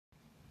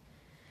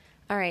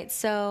All right,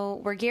 so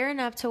we're gearing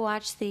up to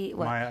watch the...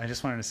 What? Maya, I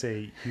just wanted to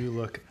say you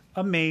look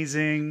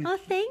amazing. Oh,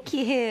 thank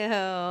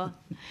you.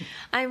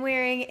 I'm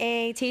wearing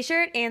a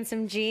t-shirt and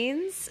some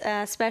jeans,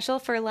 special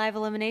for live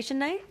elimination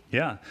night.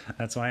 Yeah,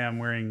 that's why I'm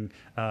wearing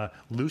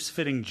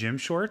loose-fitting gym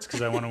shorts,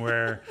 because I want to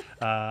wear...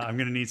 I'm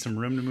going to need some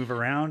room to move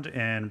around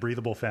and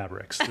breathable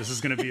fabrics. This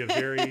is going to be a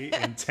very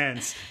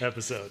intense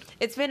episode.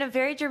 It's been a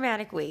very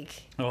dramatic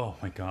week. Oh,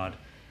 my God.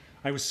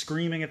 I was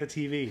screaming at the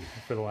TV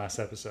for the last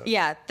episode.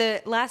 Yeah,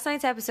 the last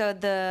night's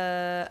episode,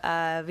 the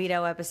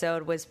veto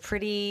episode, was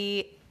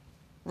pretty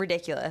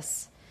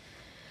ridiculous.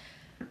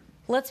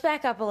 Let's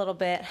back up a little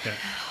bit. Okay.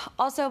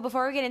 Also,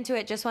 before we get into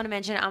it, just want to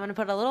mention I'm going to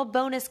put a little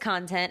bonus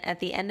content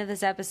at the end of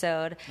this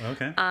episode.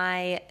 Okay.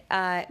 I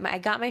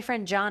got my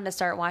friend John to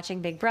start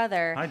watching Big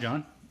Brother. Hi,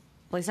 John.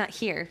 Well, he's not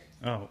here.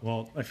 Oh,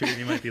 well, I figured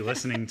you might be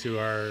listening to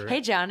our... Hey,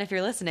 John, if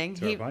you're listening.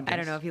 To our podcast. I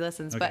don't know if he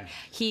listens, Okay. but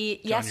he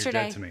John, yesterday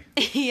you're dead to me.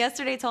 he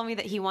yesterday told me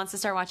that he wants to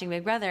start watching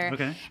Big Brother.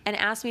 Okay. And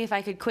asked me if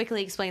I could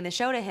quickly explain the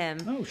show to him.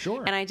 Oh,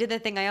 sure. And I did the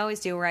thing I always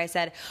do where I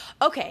said,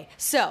 okay,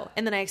 so,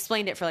 and then I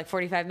explained it for like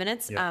 45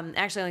 minutes. Yeah.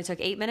 Actually only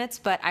took 8 minutes,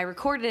 but I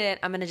recorded it.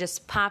 I'm going to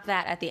just pop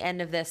that at the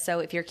end of this. So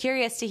if you're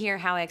curious to hear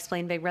how I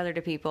explain Big Brother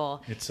to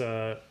people. It's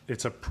a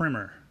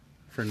primer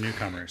for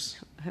newcomers.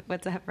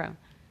 What's that from?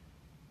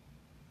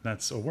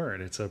 That's a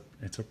word. It's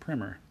a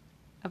primer.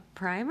 A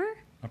primer?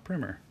 A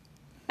primer.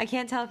 I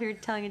can't tell if you're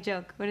telling a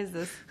joke. What is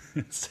this?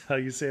 It's how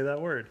you say that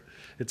word.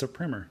 It's a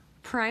primer.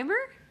 Primer?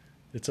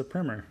 It's a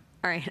primer.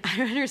 All right, I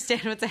don't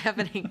understand what's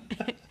happening.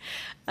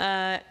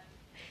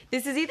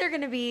 This is either going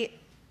to be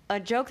a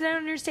joke that I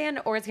don't understand,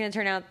 or it's going to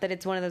turn out that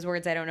it's one of those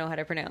words I don't know how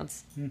to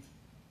pronounce.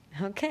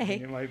 Okay.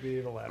 It might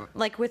be the latter.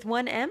 Like with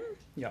one M?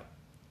 Yeah.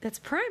 That's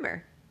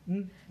primer.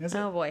 Is it?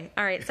 Oh, boy.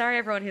 All right, sorry,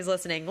 everyone who's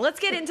listening. Let's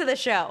get into the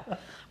show.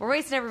 We're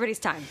wasting everybody's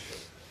time.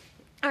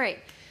 All right,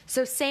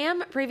 so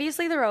Sam,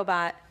 previously the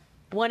robot,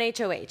 won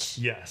HOH.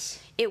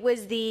 Yes. It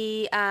was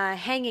the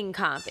hanging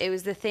comp. It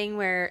was the thing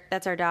where,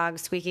 that's our dog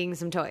squeaking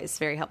some toys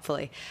very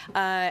helpfully.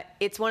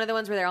 It's one of the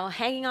ones where they're all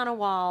hanging on a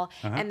wall,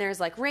 and there's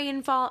like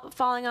rain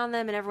falling on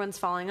them, and everyone's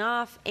falling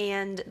off.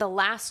 And the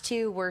last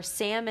two were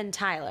Sam and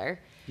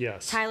Tyler.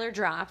 Yes. Tyler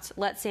dropped,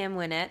 let Sam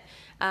win it.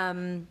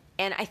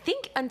 And I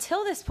think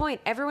until this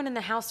point, everyone in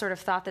the house sort of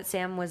thought that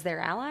Sam was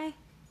their ally.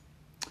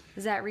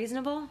 Is that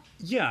reasonable?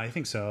 Yeah, I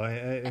think so.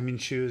 I mean,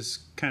 she was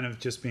kind of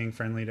just being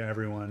friendly to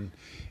everyone.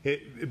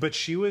 But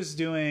she was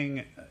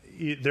doing...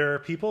 There are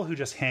people who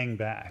just hang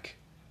back.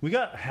 We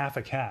got half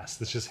a cast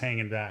that's just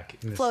hanging back.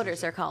 In this Floaters,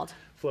 season. they're called.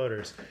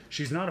 Floaters.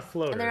 She's not a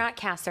floater. And they're not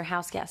casts, they're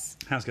house guests.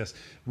 House guests.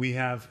 We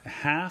have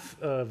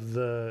half of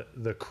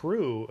the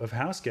crew of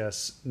house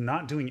guests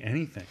not doing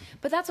anything.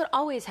 But that's what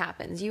always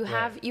happens. You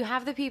have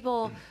the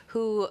people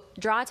who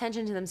draw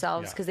attention to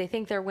themselves because they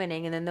think they're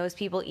winning, and then those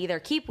people either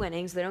keep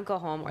winning so they don't go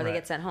home, or they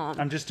get sent home.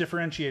 I'm just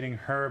differentiating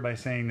her by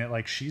saying that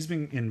like she's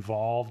been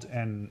involved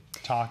and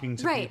talking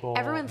to people.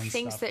 Everyone and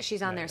thinks stuff. that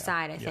she's on their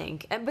side, I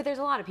think. But there's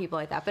a lot of people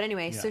like that. But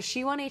anyway, so Yeah.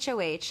 she won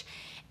HOH,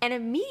 and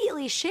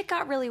immediately shit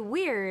got really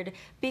weird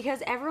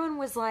because everyone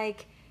was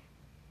like,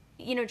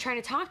 you know, trying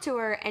to talk to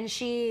her, and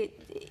she,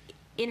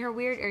 in her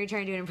weird... Are you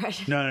trying to do an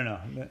impression? No.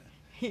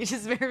 You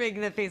just were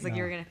making the face like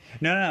you were going to...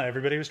 No.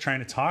 Everybody was trying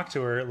to talk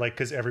to her, like,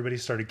 because everybody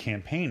started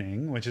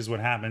campaigning, which is what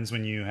happens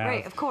when you have...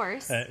 Right, of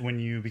course. When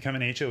you become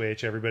an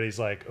HOH, everybody's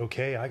like,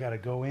 okay, I got to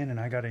go in and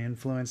I got to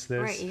influence this.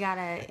 Right, you got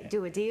to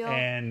do a deal.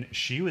 And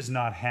she was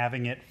not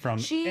having it from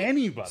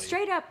anybody.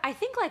 Straight up, I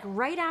think like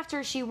right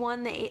after she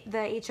won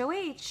the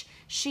HOH,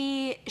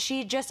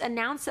 she just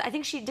announced... I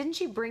think didn't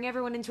she bring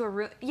everyone into a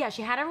room? Yeah,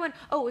 she had everyone...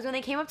 Oh, it was when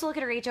they came up to look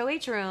at her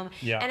HOH room,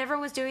 and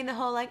everyone was doing the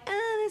whole like,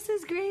 oh, this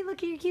is great,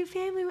 look at your cute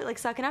family, like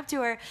sucking up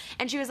to her.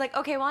 And she was like,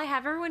 okay, well, I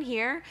have everyone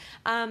here.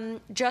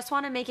 Just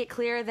want to make it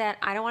clear that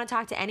I don't want to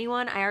talk to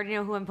anyone. I already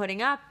know who I'm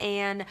putting up.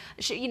 And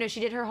she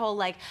did her whole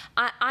like,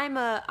 I'm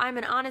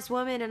an honest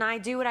woman, and I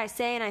do what I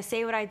say, and I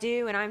say what I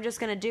do, and I'm just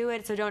going to do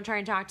it. So don't try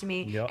and talk to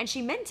me. Yep. And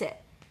she meant it.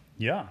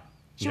 Yeah.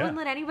 She wouldn't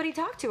let anybody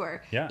talk to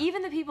her. Yeah.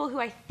 Even the people who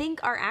I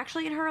think are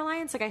actually in her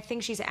alliance, like I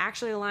think she's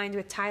actually aligned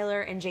with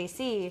Tyler and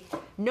JC,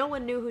 no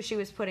one knew who she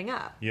was putting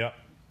up. Yep.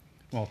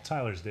 Well,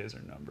 Tyler's days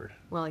are numbered.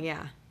 Well,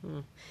 yeah.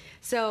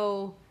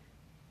 So,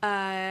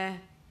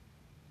 HOH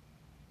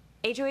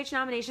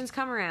nominations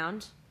come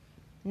around.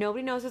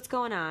 Nobody knows what's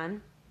going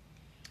on.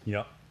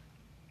 Yep.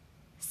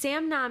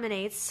 Sam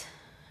nominates...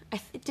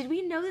 did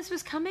we know this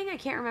was coming? I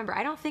can't remember.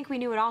 I don't think we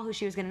knew at all who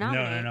she was going to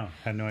nominate. No.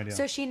 Had no idea.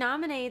 So she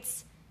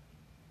nominates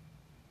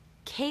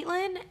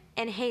Caitlyn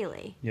and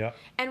Haley. Yeah.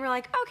 And we're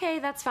like, okay,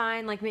 that's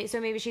fine. like,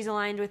 so maybe she's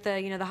aligned with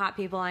the, the Hot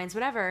People Alliance,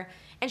 whatever.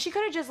 And she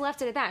could have just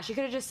left it at that. She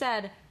could have just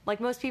said, like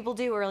most people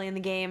do early in the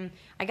game,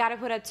 I got to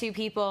put up 2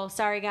 people.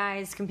 Sorry,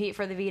 guys, compete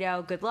for the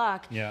veto. Good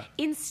luck. Yeah.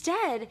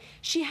 Instead,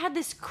 she had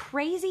this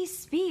crazy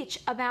speech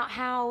about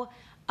how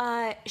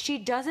she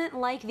doesn't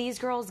like these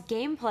girls'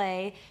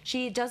 gameplay.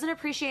 She doesn't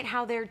appreciate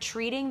how they're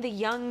treating the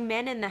young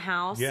men in the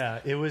house. Yeah,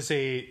 it was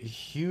a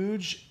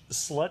huge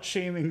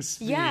slut-shaming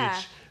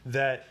speech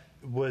that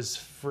was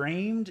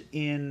framed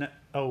in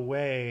a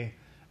way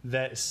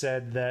that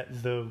said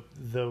that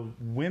the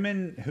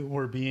women who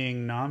were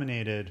being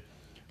nominated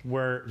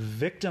were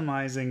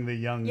victimizing the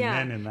young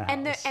men in the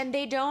house. And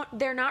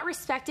they're not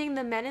respecting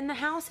the men in the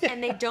house,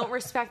 and they don't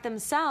respect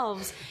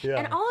themselves. Yeah.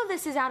 And all of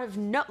this is out of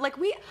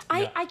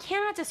I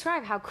cannot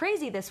describe how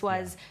crazy this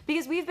was,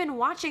 because we've been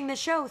watching the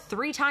show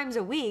 3 times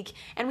a week,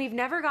 and we've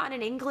never gotten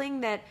an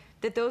inkling that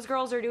those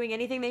girls are doing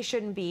anything they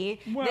shouldn't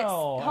be.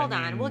 Well, hold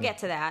on, we'll get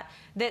to that.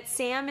 That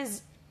Sam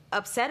is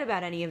upset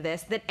about any of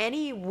this, that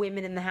any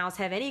women in the house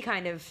have any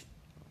kind of,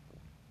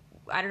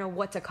 I don't know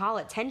what to call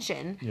it,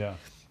 tension. Yeah.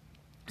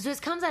 So this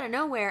comes out of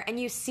nowhere, and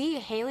you see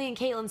Haley and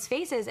Caitlin's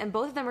faces, and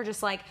both of them are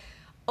just like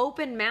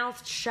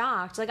open-mouthed,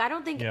 shocked. Like I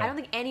don't think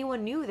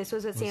anyone knew this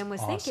was what Sam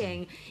was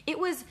thinking. It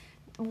was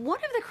one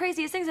of the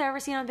craziest things I've ever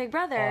seen on Big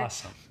Brother.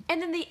 Awesome.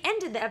 And then they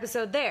ended the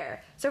episode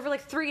there. So for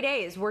like 3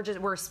 days,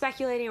 we're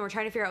speculating and we're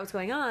trying to figure out what's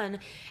going on.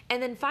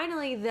 And then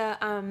finally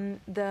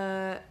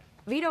the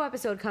veto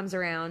episode comes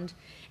around,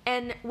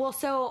 and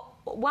so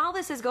while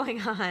this is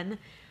going on,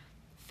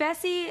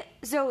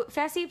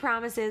 Fessy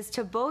promises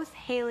to both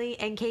Haley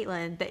and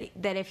Caitlin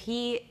that if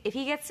he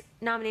gets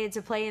nominated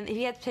to play, if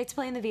he gets picked to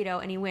play in the veto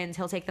and he wins,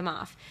 he'll take them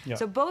off. Yep.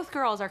 So both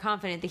girls are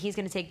confident that he's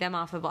going to take them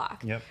off the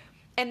block. Yep.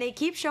 And they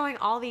keep showing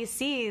all these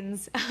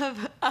scenes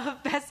of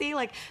Fessy,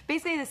 like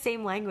basically in the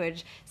same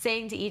language,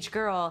 saying to each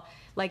girl,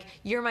 like,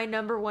 "You're my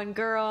number one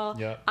girl.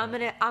 Yep. I'm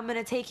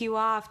gonna take you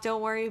off.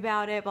 Don't worry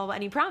about it." Blah blah.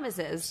 And he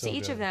promises to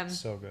each of them.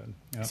 So good.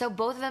 Yep. So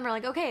both of them are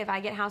like, "Okay, if I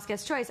get house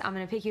guest choice, I'm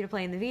gonna pick you to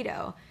play in the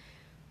veto."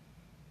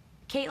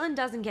 Caitlin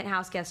doesn't get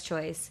house guest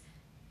choice.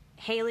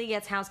 Haley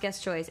gets house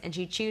guest choice, and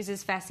she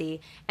chooses Fessy.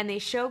 And they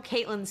show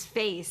Caitlin's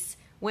face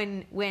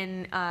when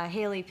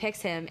Haley picks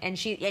him, and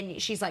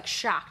she's like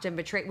shocked and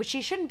betrayed, which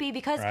she shouldn't be,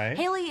 because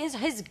Haley is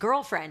his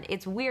girlfriend.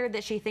 It's weird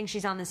that she thinks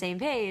she's on the same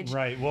page.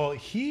 Right. Well,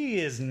 he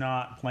is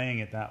not playing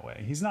it that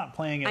way. He's not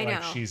playing it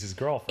like she's his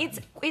girlfriend.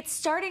 It's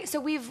starting. So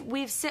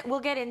we'll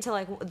get into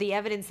like the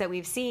evidence that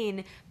we've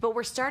seen, but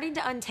we're starting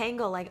to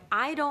untangle. Like,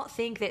 I don't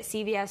think that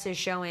CBS is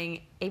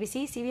showing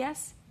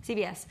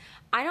CBS.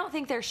 I don't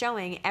think they're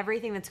showing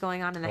everything that's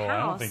going on in the house.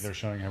 I don't think they're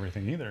showing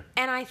everything either.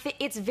 And I think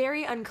it's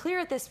very unclear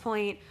at this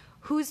point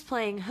who's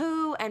playing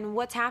who and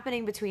what's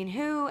happening between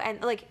who. And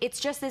like,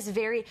 it's just this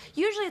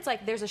usually it's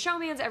like there's a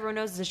showman's, everyone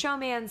knows it's a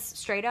showman's,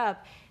 straight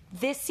up.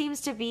 This seems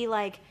to be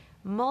like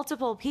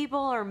multiple people,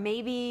 or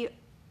maybe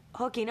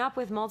hooking up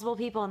with multiple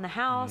people in the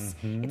house.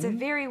 Mm-hmm. It's a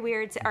very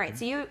weird. All right,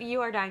 so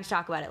you are dying to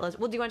talk about it.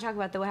 Do you want to talk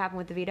about what happened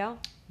with the veto?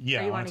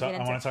 Yeah, I want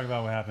to talk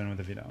about what happened with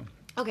the veto.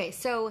 Okay,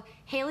 so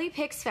Haley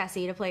picks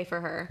Fessy to play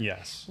for her.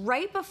 Yes.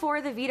 Right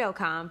before the veto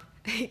comp,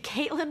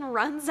 Caitlin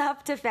runs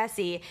up to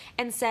Fessy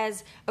and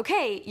says,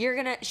 "Okay,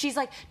 she's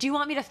like, do you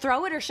want me to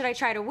throw it or should I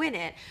try to win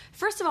it?"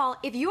 First of all,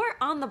 if you're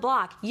on the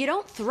block, you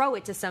don't throw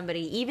it to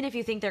somebody, even if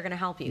you think they're going to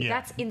help you. Yeah.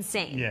 That's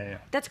insane. Yeah.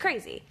 That's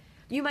crazy.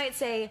 You might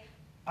say...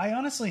 I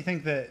honestly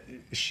think that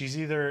she's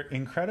either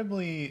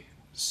incredibly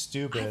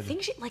stupid... I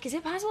think is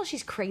it possible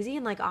she's crazy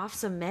and like off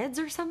some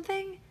meds or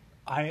something?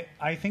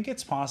 I think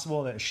it's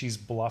possible that she's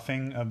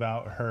bluffing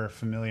about her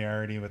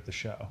familiarity with the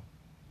show.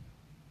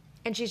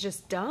 And she's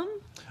just dumb?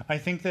 I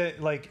think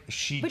that, like,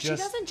 she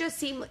doesn't just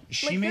seem... Like,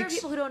 there are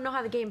people who don't know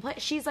how the game plays.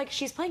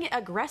 She's playing it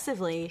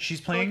aggressively.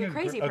 She's playing like a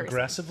crazy person.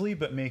 Aggressively,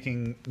 but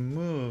making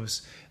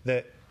moves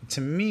that,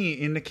 to me,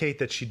 indicate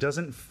that she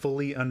doesn't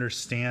fully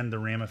understand the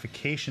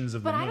ramifications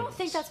of the moves. But I don't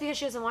think that's because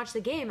she doesn't watch the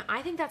game.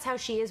 I think that's how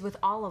she is with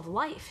all of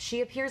life.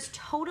 She appears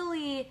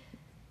totally...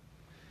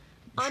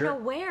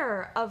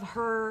 unaware of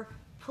her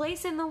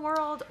place in the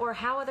world or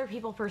how other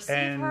people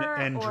perceive her,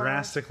 and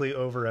drastically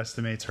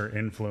overestimates her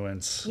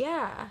influence.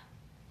 Yeah.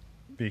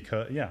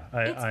 Because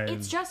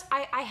it's just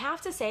I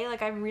have to say,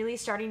 like, I'm really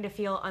starting to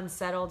feel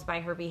unsettled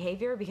by her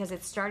behavior, because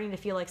it's starting to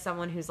feel like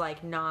someone who's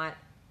like not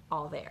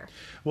all there.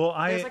 Well,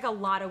 there's like a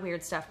lot of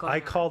weird stuff going on.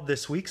 I called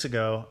this weeks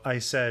ago. I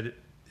said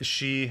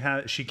she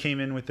came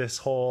in with this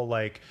whole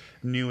like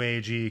new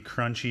agey,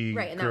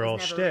 crunchy girl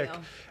shtick,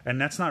 and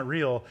that's not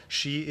real.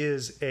 She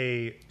is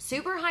a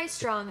super high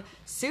strung,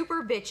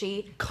 super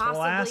bitchy,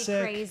 classic,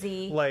 possibly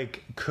crazy,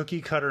 like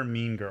cookie cutter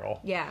mean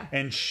girl. Yeah.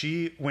 And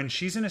when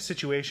she's in a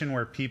situation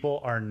where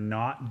people are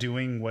not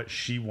doing what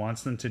she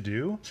wants them to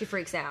do, she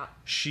freaks out.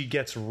 She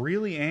gets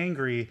really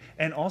angry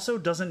and also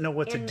doesn't know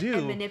what to do.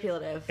 And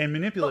manipulative.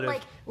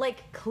 But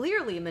like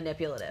clearly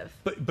manipulative.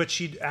 But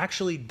she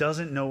actually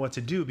doesn't know what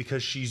to do,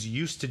 because she's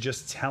used to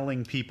just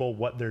telling people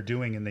what they're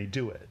doing and they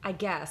do it. I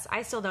guess.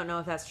 I still don't know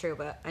if that's true,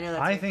 but I know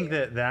that's I think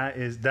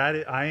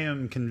that I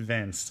am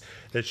convinced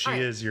that she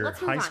is your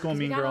high school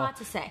mean girl. We got a lot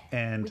to say.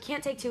 And we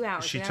can't take 2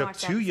 hours. She took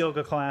 2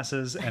 yoga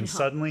classes and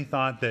suddenly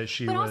thought that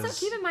she was... But also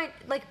keep in mind,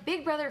 like,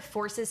 Big Brother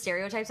forces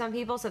stereotypes on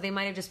people, so they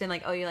might have just been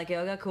like, "Oh, you like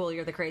yoga? Cool,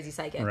 you're the crazy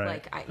psychic."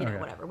 Right. Like,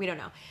 whatever. We don't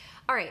know.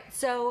 All right,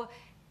 so...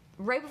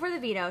 Right before the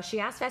veto, she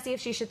asked Fessy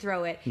if she should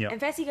throw it. Yep. And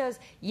Fessy goes,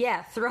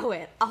 "Yeah, throw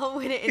it. I'll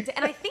win it."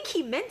 And I think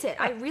he meant it.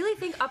 I really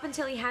think up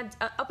until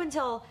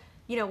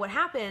what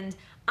happened,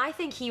 I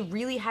think he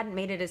really hadn't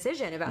made a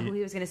decision about who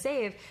he was going to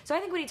save. So I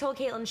think when he told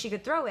Caitlyn she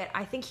could throw it,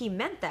 I think he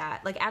meant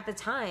that. Like, at the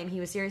time, he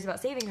was serious about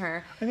saving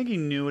her. I think he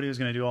knew what he was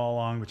going to do all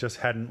along, but just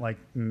hadn't, like,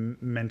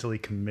 mentally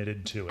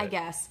committed to it. I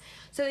guess.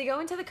 So they go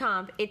into the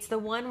comp. It's the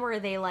one where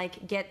they,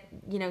 like, get,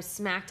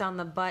 smacked on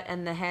the butt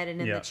and the head and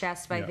in the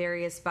chest by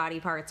various body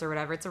parts or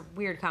whatever. It's a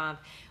weird comp.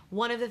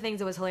 One of the things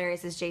that was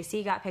hilarious is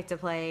JC got picked to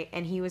play,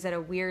 and he was at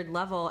a weird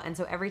level, and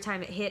so every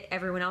time it hit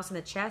everyone else in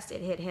the chest, it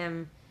hit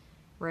him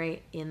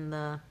right in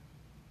the...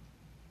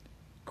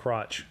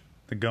 crotch,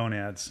 the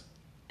gonads.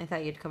 I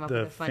thought you'd come up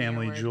with a funny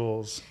family word.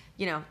 jewels.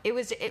 It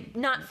was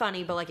not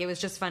funny, but like it was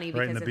just funny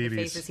because right of the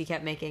faces he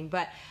kept making.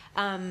 But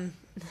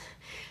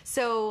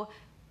so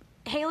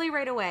Haley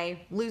right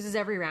away loses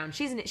every round.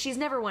 She's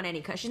never won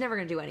any. She's never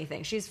going to do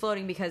anything. She's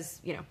floating because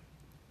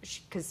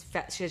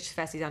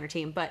Fessy's on her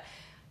team. But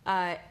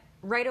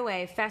right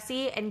away,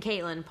 Fessy and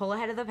Caitlyn pull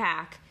ahead of the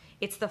pack.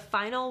 It's the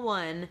final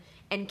one,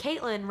 and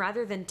Caitlyn,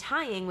 rather than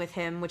tying with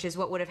him, which is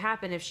what would have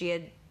happened if she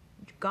had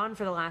gone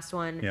for the last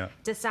one,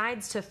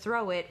 decides to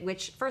throw it,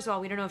 which, first of all,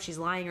 we don't know if she's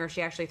lying or if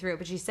she actually threw it,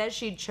 but she says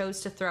she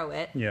chose to throw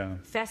it. Yeah.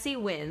 Fessy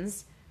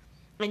wins,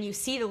 and you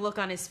see the look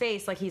on his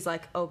face like he's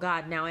like, oh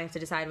God, now I have to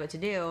decide what to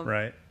do.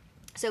 Right.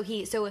 So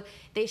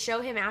they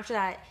show him after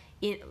that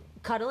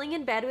cuddling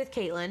in bed with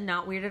Caitlyn,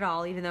 not weird at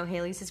all, even though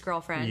Haley's his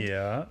girlfriend.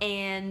 Yeah.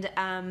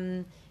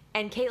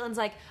 And Caitlyn's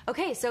like,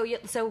 okay,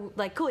 so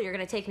like, cool, you're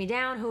going to take me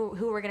down. Who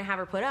we're going to have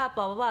her put up,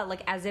 blah, blah, blah.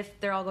 Like, as if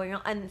they're all going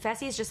on. And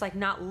Fessy's just, like,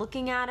 not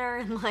looking at her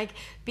and, like,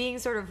 being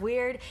sort of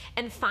weird.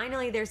 And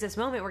finally, there's this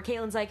moment where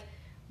Caitlyn's like,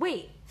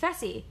 wait,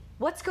 Fessy,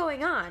 what's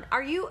going on?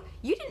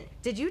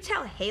 Did you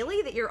tell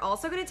Haley that you're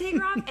also going to take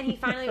her off? And he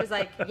finally was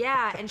like,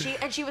 yeah. And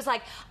she was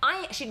like,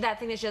 that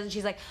thing that she does, and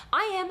she's like,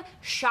 I am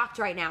shocked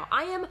right now.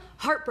 I am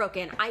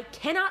heartbroken. I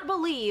cannot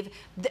believe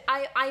that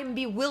I am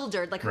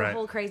bewildered, like her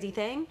whole crazy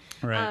thing.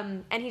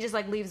 Right. And he just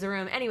like leaves the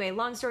room. Anyway,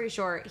 long story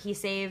short, he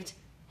saved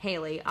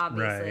Haley,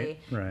 obviously.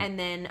 Right. And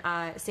then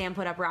Sam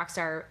put up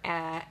Rockstar.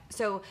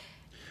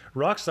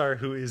 Rockstar,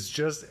 who is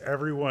just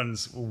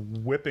everyone's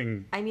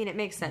whipping. I mean, it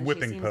makes sense.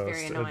 Whipping she seems post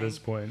very annoying at this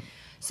point.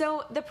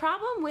 So the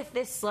problem with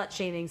this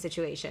slut-shaming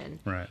situation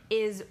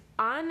is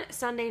on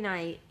Sunday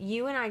night,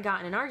 you and I got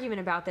in an argument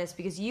about this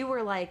because you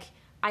were like,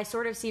 I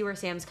sort of see where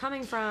Sam's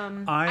coming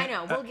from. I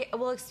know,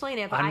 we'll explain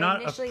it, but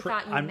I initially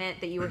thought you meant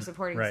that you were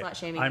supporting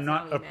slut-shaming. I'm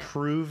not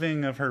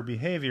approving of her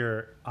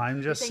behavior.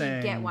 I'm just saying...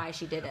 you get why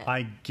she did it.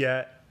 I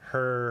get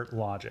her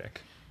logic.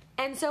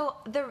 And so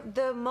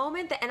the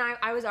moment that, and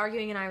I was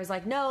arguing and I was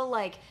like, no,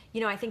 like,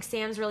 I think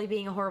Sam's really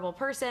being a horrible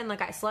person. Like,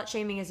 slut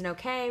shaming isn't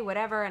okay,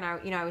 whatever. And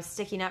I was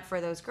sticking up for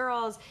those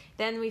girls.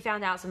 Then we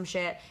found out some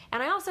shit.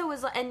 And I also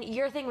was, and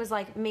your thing was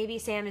like, maybe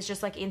Sam is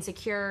just like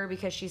insecure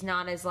because she's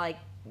not as like,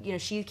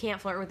 she can't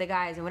flirt with the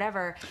guys and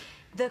whatever.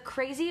 The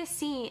craziest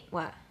scene,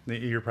 what?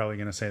 You're probably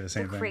going to say the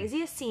same thing. The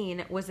craziest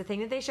scene was the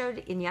thing that they showed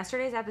in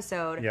yesterday's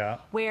episode. Yeah.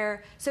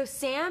 Where, so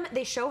Sam,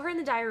 they show her in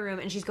the diary room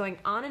and she's going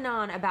on and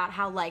on about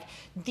how, like,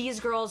 these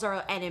girls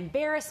are an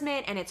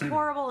embarrassment and it's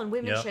horrible and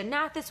women shouldn't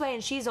act this way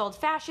and she's old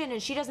fashioned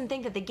and she doesn't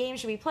think that the game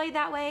should be played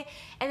that way.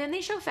 And then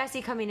they show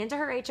Fessy coming into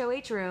her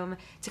HOH room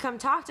to come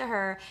talk to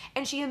her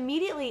and she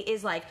immediately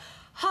is like,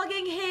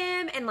 hugging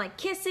him and like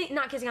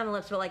not kissing on the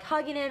lips, but like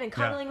hugging him and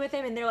cuddling with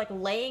him, and they're like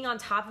laying on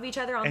top of each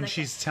other on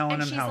she's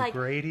telling him how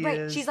great he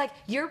is. She's like,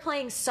 you're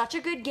playing such a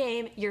good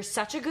game, you're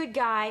such a good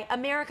guy,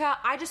 America,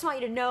 I just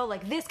want you to know,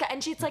 like, this guy,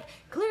 and she's like,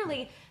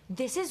 clearly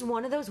this is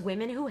one of those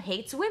women who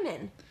hates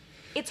women.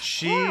 It's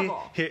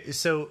horrible.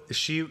 So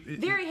she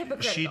very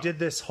hypocritical. She did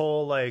this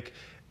whole like,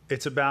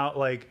 it's about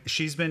like,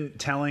 she's been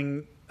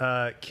telling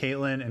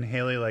Caitlyn and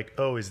Haley, like,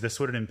 oh, is this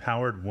what an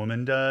empowered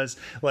woman does?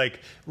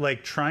 Like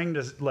trying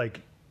to, like,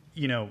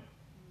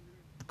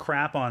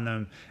 crap on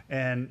them.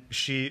 And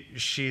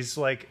she's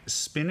like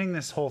spinning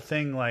this whole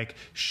thing like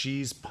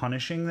she's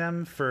punishing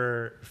them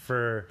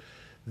for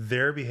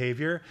their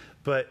behavior.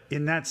 But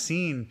in that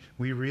scene,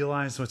 we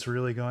realized what's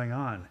really going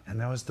on. And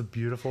that was the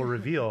beautiful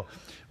reveal.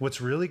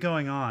 What's really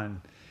going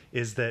on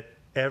is that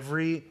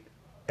every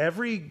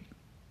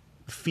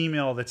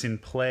female that's in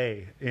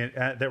play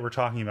that we're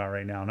talking about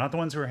right now, not the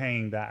ones who are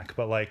hanging back,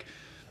 but like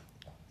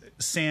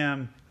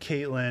Sam,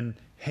 Caitlyn,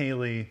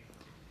 Haley,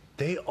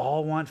 they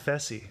all want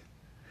Fessy.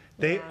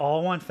 They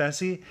all want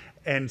Fessy,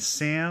 and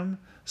Sam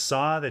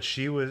saw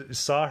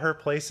her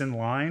place in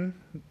line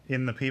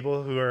in the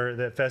people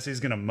that Fessy's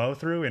going to mow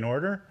through in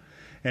order,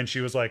 and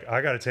she was like,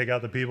 I got to take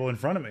out the people in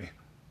front of me.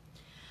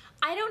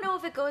 I don't know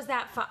if it goes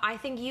that far. I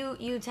think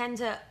you tend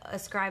to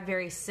ascribe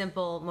very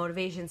simple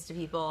motivations to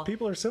people.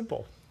 People are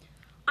simple.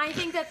 I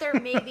think that there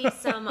may be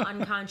some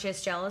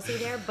unconscious jealousy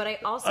there, but I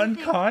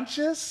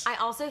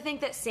also think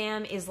that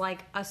Sam is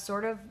like a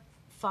sort of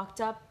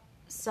fucked up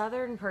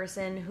Southern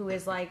person who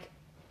is like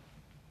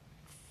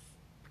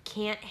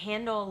can't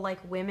handle like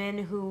women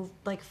who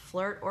like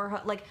flirt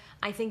or like.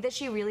 I think that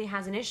she really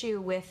has an issue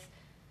with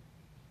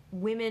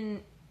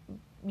women,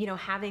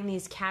 having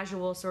these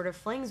casual sort of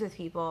flings with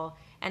people,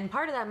 and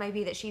part of that might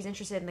be that she's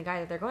interested in the guy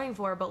that they're going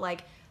for, but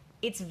like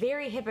it's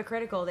very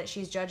hypocritical that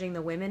she's judging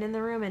the women in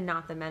the room and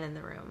not the men in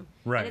the room.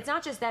 Right. And it's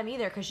not just them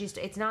either, because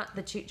it's not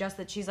just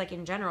that she's like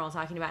in general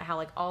talking about how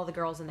like all the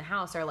girls in the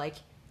house are like.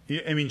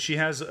 I mean, she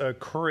has a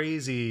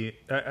crazy,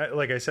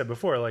 like I said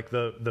before, like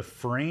the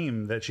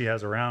frame that she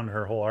has around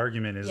her whole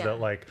argument is that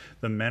like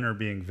the men are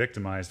being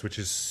victimized, which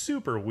is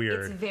super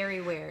weird. It's very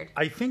weird.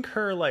 I think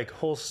her like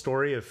whole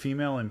story of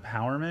female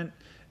empowerment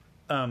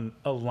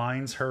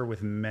aligns her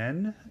with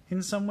men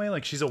in some way.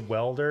 Like she's a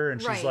welder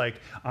and she's like,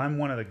 I'm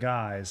one of the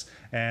guys,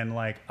 and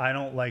like I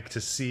don't like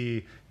to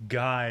see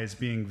guys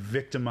being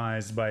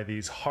victimized by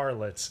these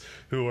harlots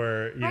who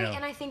are, you know.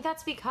 And I think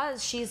that's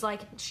because she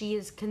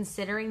is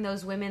considering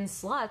those women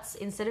sluts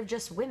instead of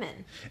just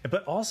women.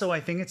 But also I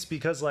think it's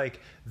because like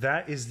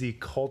that is the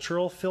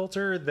cultural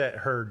filter that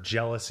her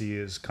jealousy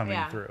is coming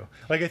through.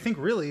 Like I think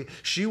really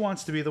she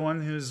wants to be the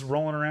one who's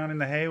rolling around in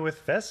the hay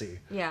with Fessy.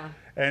 Yeah.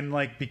 And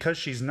like because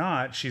she's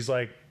not, she's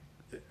like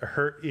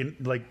her in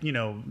like, you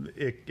know,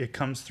 it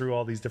comes through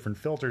all these different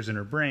filters in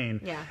her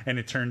brain, and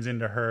it turns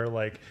into her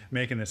like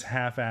making this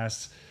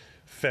half-assed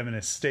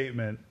feminist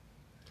statement,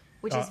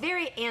 which is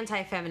very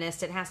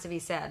anti-feminist, it has to be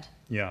said.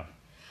 Yeah.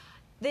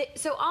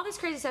 So all this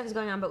crazy stuff is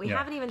going on, but we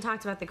haven't even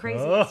talked about the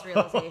craziest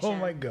realization. Oh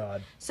my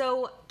God.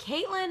 So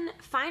Caitlyn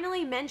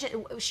finally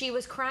mentioned, she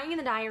was crying in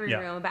the diary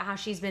room about how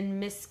she's been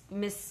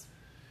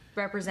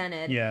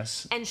misrepresented.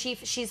 Yes. And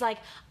she's like,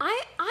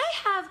 I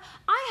have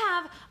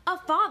a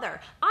father.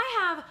 I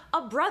have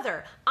a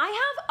brother.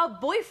 I have a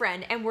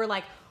boyfriend. And we're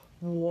like,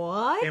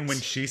 what? And when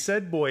she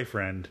said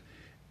boyfriend,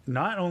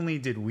 not only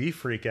did we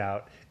freak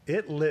out,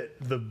 it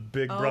lit the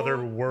Big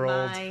Brother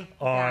world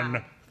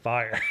on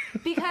fire.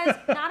 Because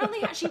not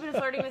only has she been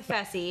flirting with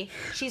Fessy,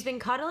 she's been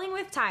cuddling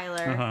with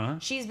Tyler.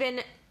 She's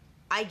been,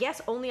 I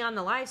guess only on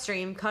the live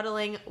stream,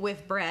 cuddling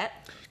with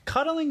Brett.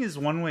 Cuddling is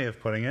one way of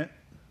putting it.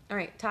 All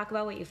right, talk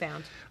about what you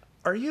found.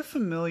 Are you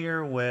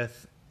familiar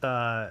with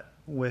the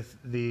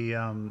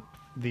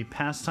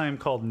pastime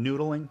called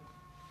noodling?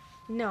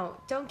 No,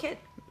 don't get.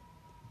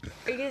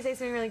 Are you gonna say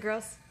something really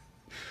gross?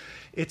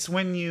 It's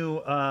when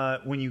you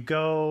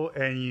go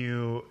and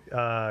you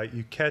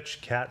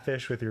catch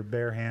catfish with your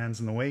bare hands,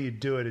 and the way you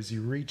do it is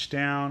you reach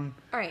down.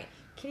 All right,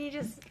 can you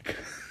just?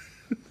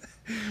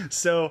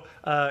 So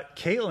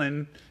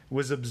Caitlyn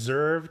was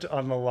observed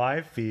on the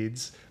live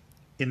feeds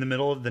in the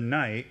middle of the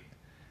night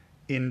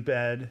in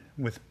bed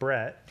with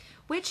Brett.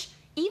 Which,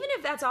 even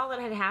if that's all that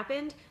had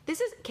happened,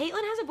 Caitlyn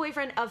has a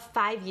boyfriend of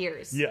 5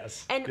 years.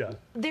 Yes. And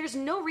there's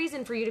no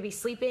reason for you to be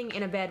sleeping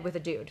in a bed with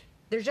a dude.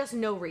 There's just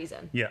no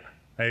reason. Yeah,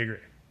 I agree.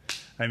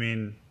 I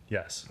mean,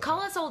 yes.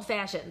 Call us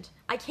old-fashioned.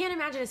 I can't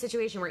imagine a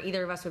situation where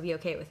either of us would be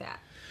okay with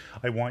that.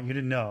 I want you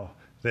to know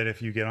that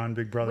if you get on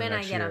Big Brother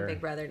next year... When I get on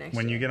Big Brother next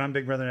year. When you get on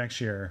Big Brother next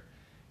year,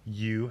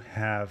 you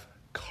have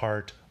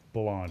carte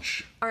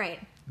blanche. All right.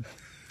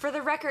 For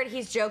the record,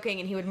 he's joking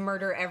and he would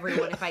murder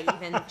everyone if I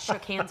even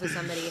shook hands with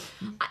somebody.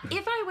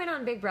 If I went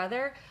on Big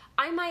Brother,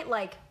 I might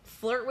like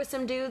flirt with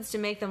some dudes to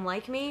make them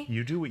like me.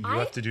 You do what you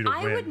have to do to win.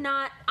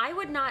 I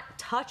would not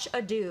touch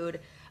a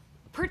dude,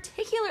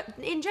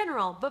 in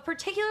general, but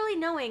particularly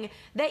knowing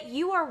that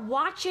you are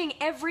watching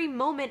every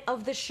moment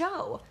of the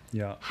show.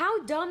 Yeah.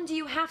 How dumb do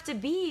you have to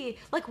be?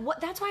 Like what?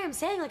 That's why I'm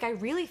saying like I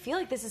really feel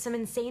like this is some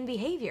insane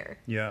behavior.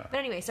 Yeah. But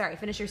anyway, sorry.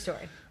 Finish your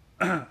story.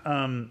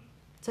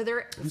 So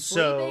they're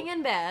sleeping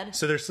in bed.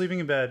 So they're sleeping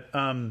in bed.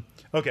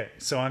 Okay,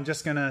 so I'm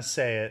just going to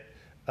say it.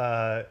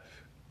 I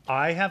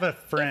have a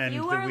friend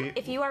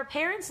if you are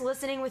parents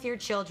listening with your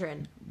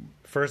children,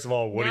 first of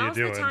all, what are you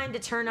doing? Now's the time to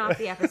turn off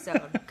the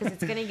episode because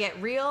it's going to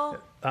get real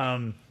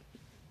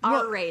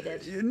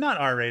R-rated. Well, not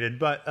R-rated,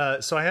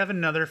 but so I have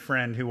another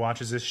friend who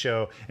watches this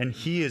show, and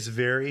he is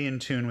very in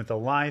tune with the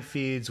live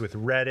feeds, with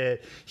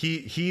Reddit.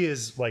 He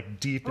is like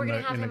deep in the gossip. We're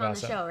going to have him on the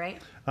show,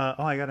 right?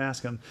 I got to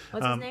ask him.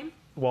 What's his name?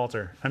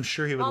 Walter. I'm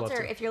sure he would love to.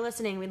 Walter, if you're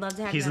listening, we'd love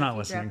to have you on. He's not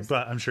listening,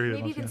 but I'm sure he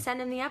would love to. Maybe you can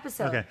send him the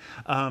episode.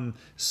 Okay.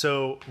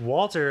 So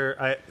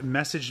Walter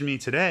messaged me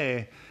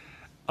today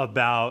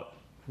about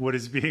what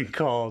is being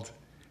called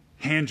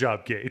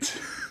handjob gate.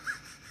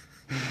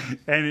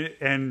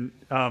 and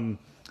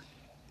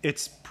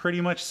it's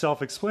pretty much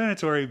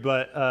self-explanatory,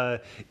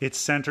 but it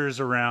centers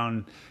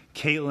around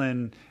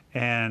Caitlyn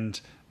and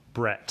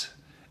Brett.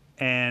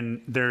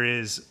 And there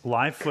is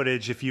live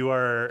footage. If you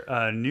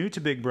are new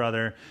to Big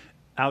Brother,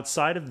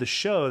 outside of the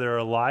show, there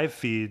are live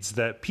feeds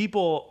that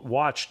people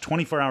watch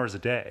 24 hours a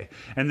day.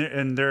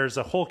 And there's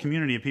a whole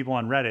community of people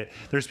on Reddit.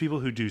 There's people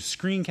who do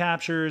screen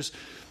captures.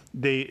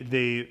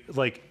 They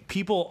like,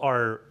 people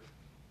are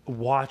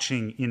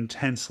watching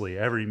intensely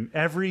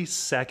every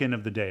second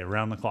of the day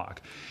around the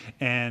clock.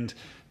 And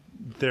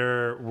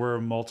there were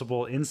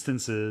multiple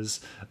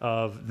instances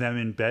of them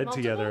in bed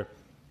together.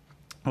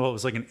 Well, it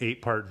was like an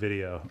 8-part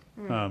video,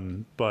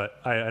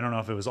 but I don't know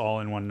if it was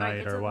all in one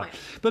night or what.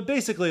 But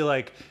basically,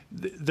 like,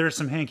 there's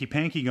some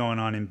hanky-panky going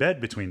on in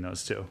bed between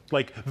those two.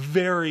 Like,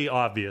 very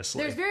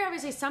obviously. There's very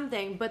obviously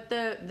something, but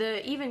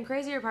the even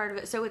crazier part of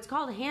it, so it's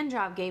called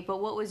handjob gate, but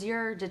what was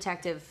your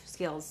detective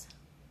skills?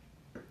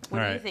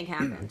 What do you think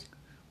happened?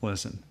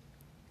 Listen,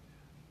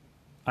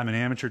 I'm an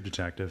amateur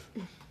detective.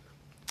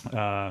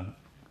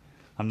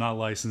 I'm not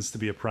licensed to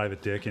be a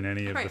private dick in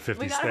any of the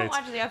 50 we gotta states.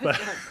 watch the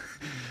episode.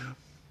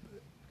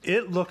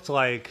 It looked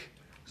like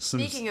some...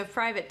 Speaking of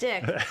private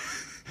dick.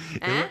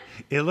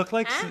 It looked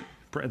like...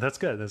 That's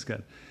good. That's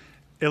good.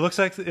 It looked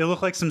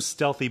like some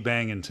stealthy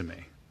banging to me.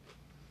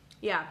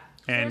 Yeah.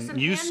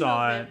 And you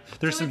saw it.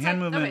 There's some hand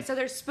movement. Okay, so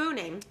there's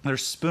spooning.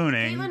 There's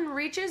spooning. Caitlyn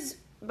reaches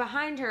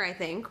behind her, I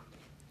think.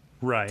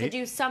 Right. To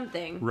do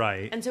something.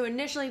 Right. And so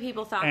initially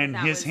people thought and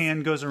that his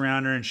hand goes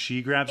around her and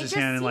she grabs his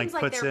hand and like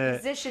puts it.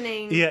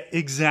 Positioning. Yeah,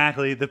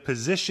 exactly. The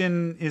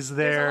position is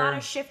there. There's a lot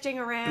of shifting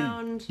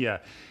around. Yeah.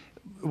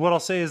 What I'll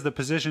say is the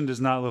position does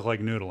not look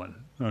like noodling.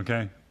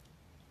 Okay.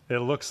 It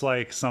looks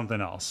like something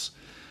else.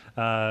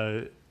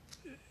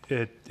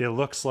 It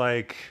looks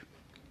like,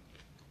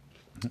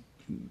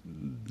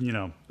 you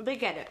know. They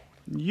get it.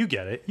 You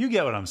get it. You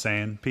get what I'm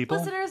saying, people.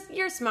 Listeners,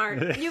 you're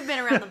smart. You've been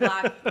around the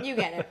block. You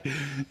get it.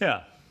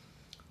 Yeah.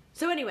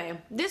 So anyway,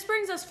 this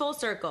brings us full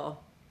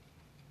circle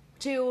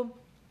to,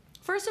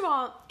 first of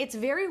all, it's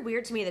very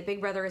weird to me that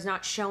Big Brother is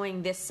not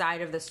showing this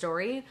side of the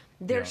story.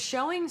 They're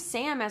showing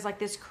Sam as like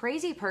this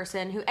crazy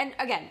person who, and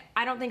again,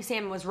 I don't think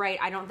Sam was right.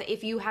 I don't think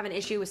if you have an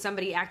issue with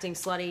somebody acting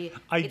slutty,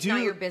 it's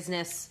not your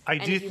business.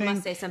 And if you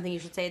must say something, you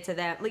should say it to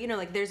them. You know,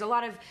 like there's a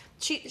lot of,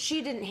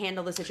 she didn't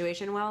handle the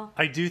situation well.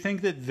 I do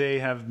think that they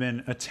have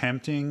been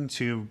attempting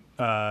to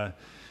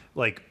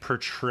like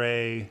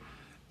portray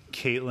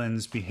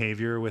Caitlyn's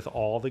behavior with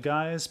all the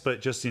guys, but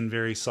just in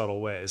very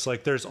subtle ways.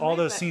 Like there's all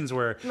those scenes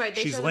where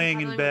she's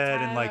laying in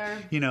bed and like,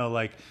 you know,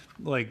 like,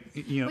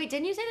 you know. Wait,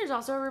 didn't you say there's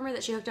also a rumor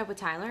that she hooked up with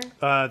Tyler?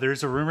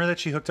 There's a rumor that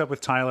she hooked up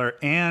with Tyler,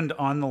 and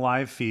on the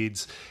live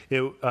feeds,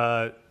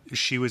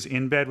 she was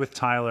in bed with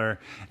Tyler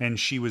and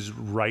she was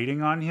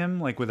writing on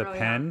him like with a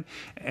pen.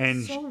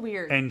 And so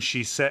weird. And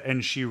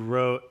she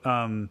wrote,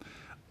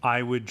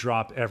 I would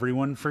drop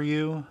everyone for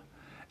you.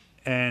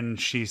 And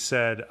she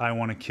said, I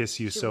want to kiss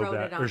you so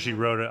bad. Or she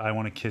wrote it, I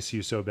want to kiss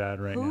you so bad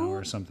right now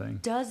or something.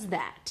 Does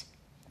that?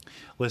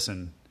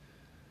 Listen,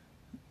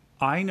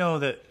 I know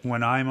that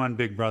when I'm on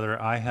Big Brother,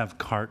 I have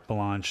carte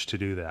blanche to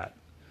do that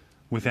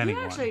with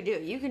anyone. You actually do.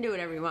 You can do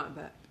whatever you want,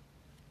 but...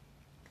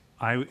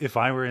 if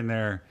I were in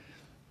there,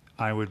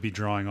 I would be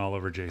drawing all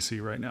over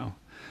JC right now.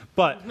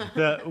 But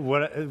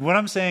what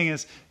I'm saying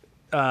is,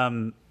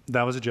 that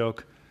was a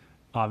joke.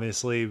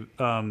 Obviously,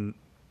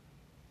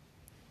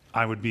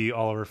 I would be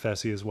all over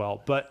Fessy as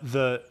well. But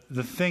the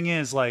thing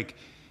is, like,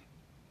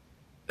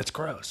 it's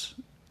gross.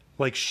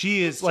 Like,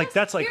 she is, like,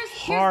 that's like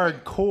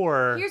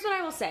hardcore. Here's what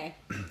I will say.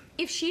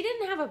 If she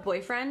didn't have a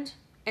boyfriend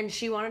and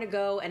she wanted to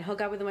go and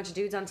hook up with a bunch of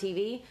dudes on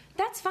TV,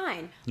 that's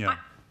fine. Yeah.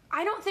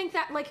 I don't think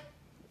that, like,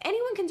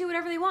 anyone can do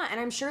whatever they want. And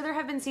I'm sure there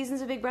have been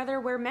seasons of Big Brother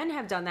where men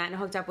have done that and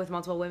hooked up with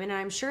multiple women, and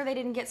I'm sure they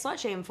didn't get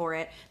slut-shamed for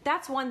it.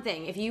 That's one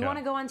thing. If you want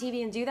to go on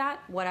TV and do that,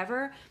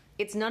 whatever.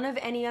 It's none of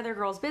any other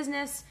girl's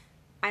business.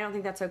 I don't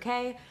think that's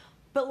okay.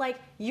 But, like,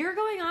 you're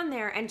going on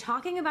there and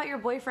talking about your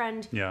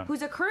boyfriend,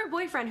 who's a current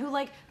boyfriend, who,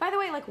 like, by the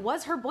way, like,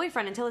 was her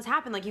boyfriend until this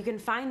happened. Like, you can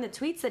find the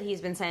tweets that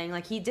he's been saying.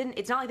 Like,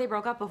 it's not like they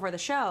broke up before the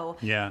show.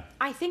 Yeah.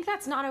 I think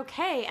that's not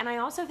okay. And I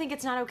also think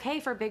it's not okay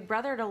for Big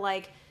Brother to,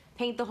 like,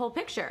 paint the whole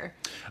picture.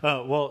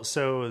 Well,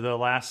 so the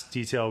last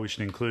detail we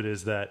should include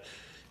is that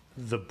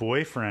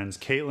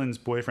Caitlyn's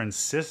boyfriend's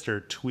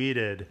sister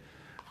tweeted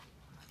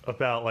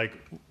about, like,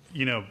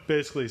 you know,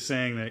 basically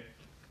saying that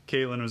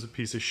Caitlyn was a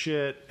piece of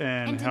shit.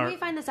 And did we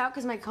find this out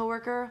because my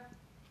coworker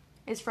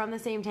is from the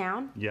same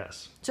town?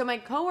 Yes. So my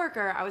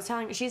coworker, I was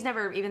telling, she's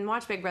never even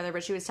watched Big Brother,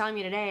 but she was telling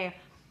me today,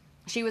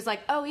 she was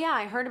like, oh yeah,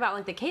 I heard about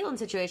like the Caitlyn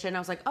situation. And I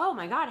was like, oh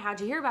my God, how'd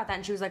you hear about that?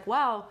 And she was like,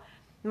 well,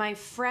 my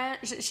friend,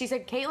 she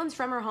said Caitlyn's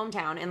from her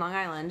hometown in Long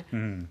Island.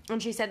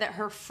 And she said that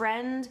her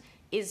friend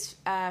is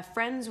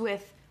friends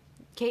with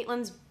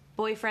Caitlyn's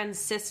boyfriend's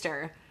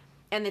sister.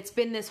 And it's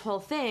been this whole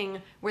thing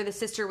where the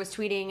sister was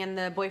tweeting and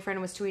the boyfriend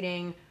was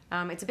tweeting.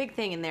 It's a big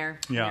thing in their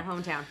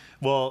hometown.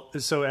 Well,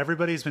 so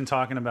everybody's been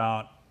talking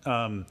about,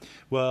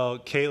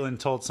 Caitlyn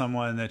told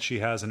someone that she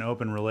has an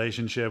open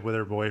relationship with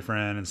her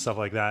boyfriend and stuff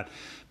like that.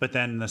 But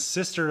then the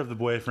sister of the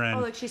boyfriend...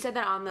 Oh, like she said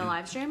that on the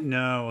live stream?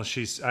 No,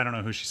 I don't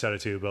know who she said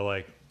it to, but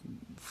like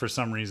for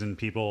some reason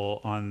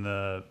people on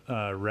the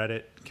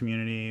Reddit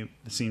community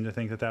seem to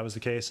think that was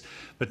the case.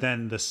 But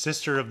then the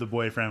sister of the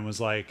boyfriend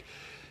was like...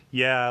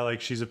 Yeah,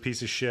 like she's a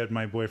piece of shit.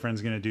 My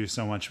boyfriend's going to do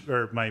so much,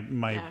 or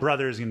my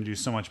brother is going to do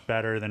so much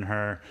better than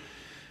her.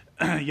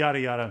 Yada,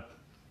 yada.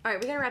 All right,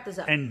 we got to wrap this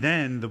up. And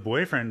then the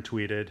boyfriend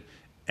tweeted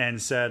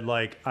and said,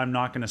 like, I'm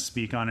not going to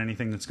speak on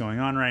anything that's going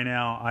on right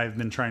now. I've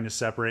been trying to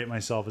separate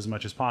myself as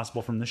much as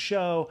possible from the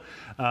show.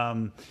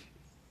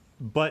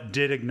 But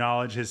did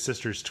acknowledge his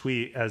sister's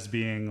tweet as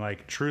being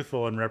like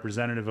truthful and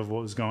representative of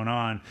what was going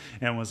on,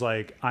 and was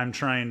like, I'm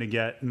trying to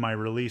get my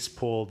release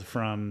pulled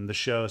from the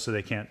show so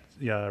they can't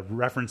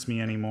reference me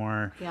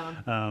anymore.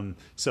 Yeah.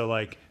 So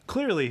like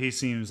clearly he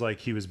seems like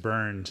he was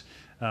burned.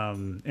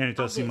 And it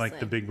does seem like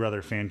the Big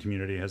Brother fan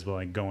community has been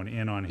like going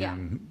in on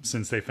him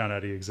since they found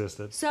out he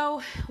existed.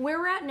 So where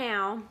we're at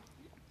now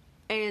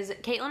is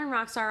Caitlyn and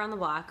Rockstar on the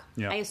block.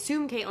 Yeah. I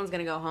assume Caitlyn's going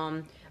to go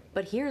home,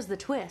 but here's the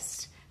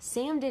twist.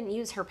 Sam didn't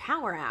use her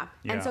power app,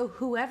 Yeah. and so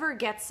whoever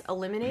gets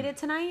eliminated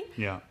tonight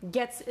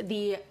gets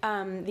the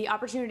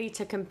opportunity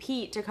to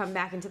compete to come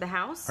back into the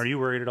house. Are you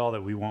worried at all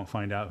that we won't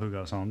find out who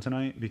goes home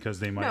tonight because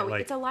they might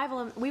it's a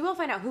live we will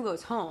find out who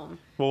goes home.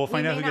 Well, we'll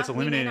find out who gets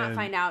eliminated. We may not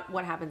find out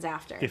what happens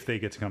after. If they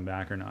get to come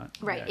back or not.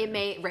 Right. Yeah, It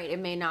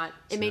may not.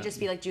 It may just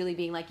be like Julie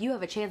being like, you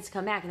have a chance to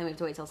come back, and then we have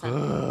to wait till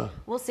Sunday.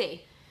 We'll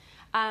see.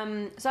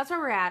 So that's where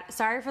we're at.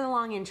 Sorry for the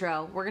long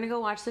intro. We're going to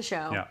go watch the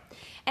show. Yeah.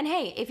 And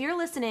hey, if you're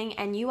listening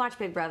and you watch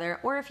Big Brother,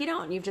 or if you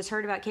don't, you've just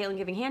heard about Caitlyn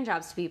giving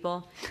handjobs to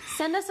people,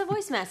 send us a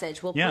voice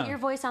message. We'll put your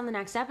voice on the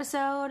next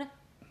episode.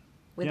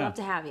 We'd love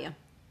to have you.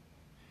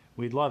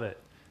 We'd love it.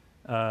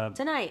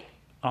 Tonight.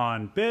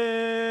 On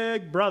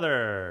Big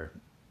Brother.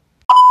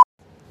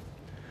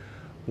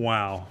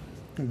 Wow.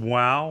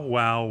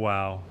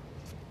 Wow.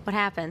 What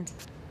happened?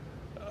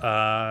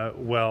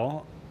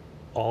 Well,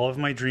 all of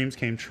my dreams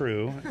came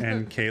true,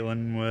 and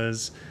Caitlyn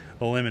was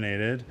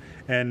eliminated.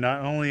 And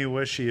not only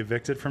was she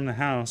evicted from the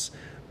house,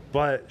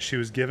 but she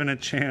was given a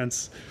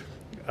chance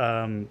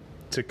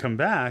to come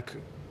back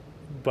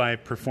by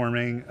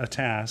performing a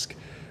task,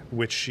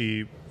 which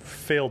she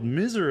failed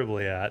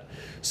miserably at.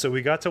 So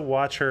we got to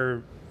watch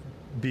her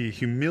be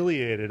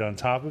humiliated on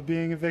top of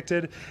being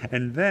evicted,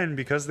 and then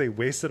because they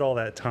wasted all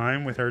that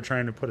time with her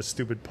trying to put a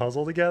stupid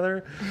puzzle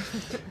together,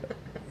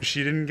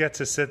 she didn't get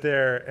to sit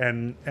there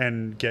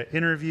and get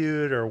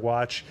interviewed or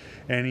watch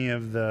any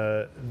of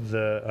the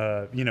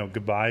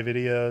goodbye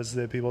videos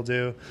that people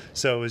do.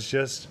 So it was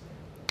just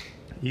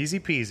easy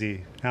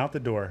peasy out the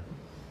door.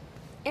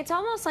 It's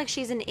almost like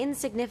she's an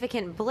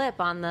insignificant blip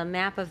on the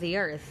map of the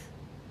earth.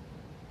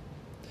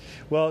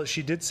 Well,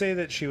 she did say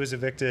that she was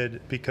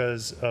evicted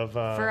because of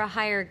for a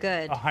higher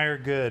good. A higher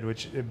good,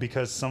 which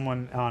because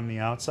someone on the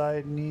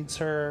outside needs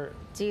her.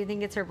 Do you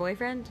think it's her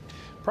boyfriend?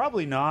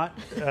 Probably not,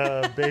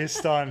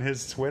 based on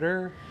his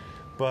Twitter.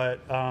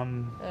 But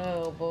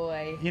oh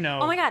boy,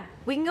 Oh my God,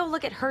 we can go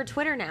look at her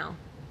Twitter now.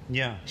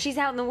 Yeah, she's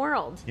out in the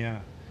world.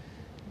 Yeah,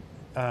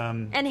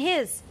 and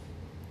his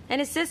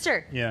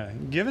sister. Yeah,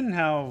 given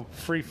how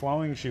free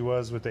flowing she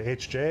was with the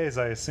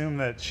HJs, I assume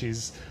that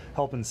she's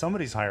helping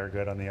somebody's higher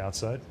good on the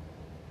outside.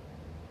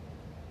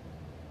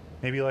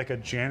 Maybe like a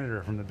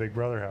janitor from the Big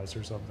Brother house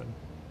or something.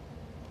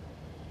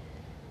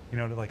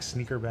 To like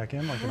sneak her back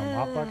in, like in a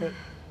mop bucket.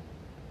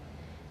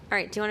 All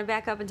right, do you want to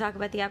back up and talk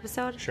about the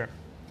episode? Sure.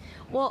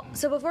 Well,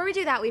 so before we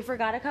do that, we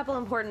forgot a couple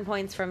important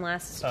points from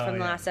last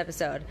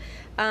episode.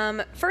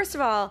 First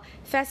of all,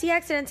 Fessy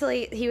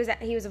accidentally he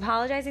was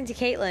apologizing to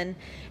Caitlyn,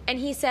 and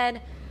he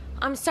said,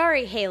 "I'm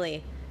sorry,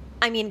 Haley.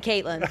 I mean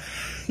Caitlyn."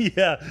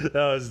 Yeah, that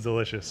was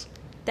delicious.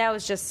 That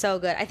was just so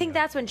good. I think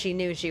that's when she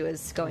knew she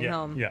was going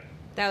home. Yeah.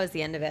 That was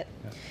the end of it.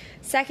 Yeah.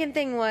 Second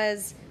thing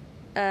was,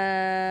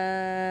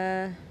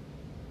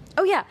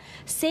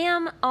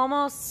 Sam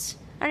almost.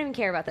 I don't even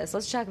care about this.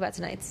 Let's talk about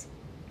tonight's.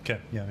 Okay.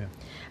 Yeah.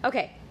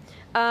 Okay.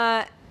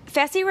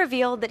 Fessy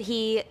revealed that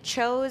he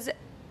chose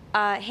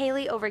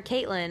Haley over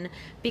Caitlyn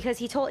because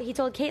he told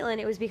Caitlyn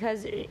it was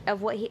because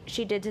of what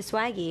she did to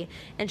Swaggy,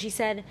 and she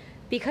said,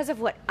 "Because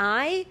of what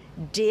I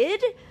did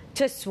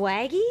to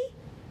Swaggy?"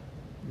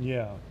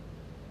 Yeah.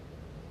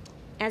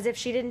 As if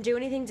she didn't do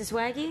anything to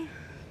Swaggy?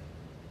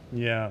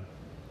 Yeah.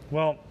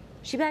 Well,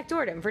 she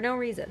backdoored him for no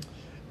reason.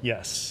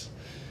 Yes.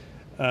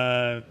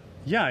 I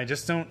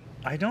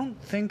don't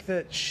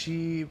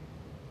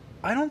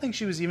think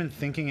she was even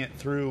thinking it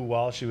through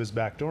while she was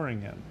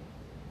backdooring him.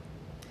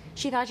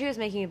 She thought she was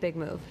making a big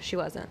move. She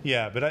wasn't.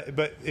 Yeah,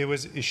 but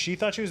she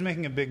thought she was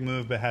making a big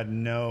move but had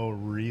no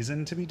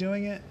reason to be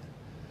doing it.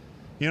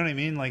 You know what I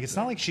mean? Like, it's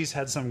not like she's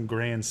had some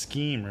grand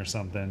scheme or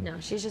something. No,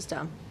 she's just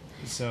dumb.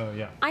 So,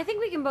 yeah. I think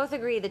we can both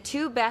agree the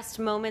two best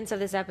moments of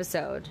this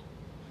episode.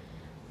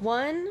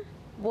 One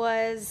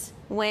was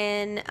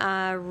when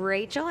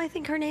Rachel, I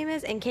think her name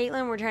is, and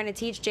Caitlyn were trying to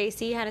teach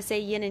JC how to say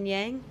yin and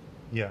yang.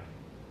 Yeah.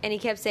 And he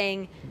kept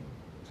saying...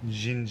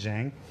 Yin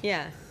Zhang.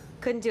 Yeah.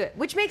 Couldn't do it.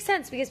 Which makes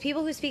sense because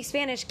people who speak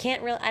Spanish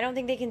can't really... I don't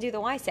think they can do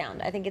the Y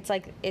sound. I think it's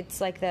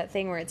like that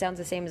thing where it sounds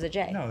the same as a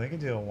J. No, they can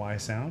do a Y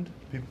sound.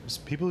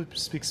 People who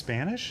speak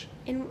Spanish?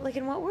 In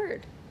what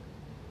word?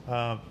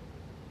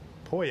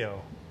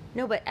 Pollo.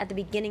 No, but at the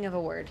beginning of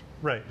a word.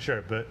 Right,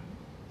 sure, but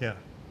yeah.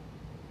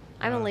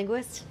 I'm a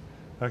linguist.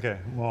 Okay,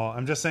 well,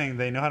 I'm just saying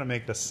they know how to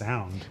make the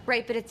sound.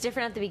 Right, but it's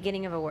different at the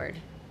beginning of a word.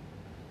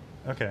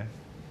 Okay.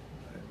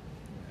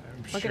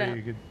 I'm sure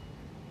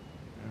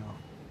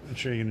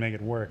you can make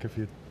it work if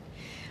you...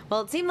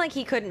 Well, it seemed like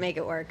he couldn't make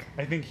it work.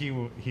 I think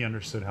he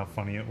understood how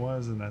funny it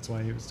was, and that's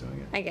why he was doing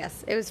it. I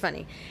guess. It was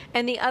funny.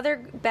 And the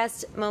other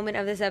best moment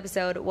of this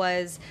episode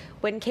was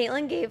when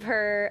Caitlyn gave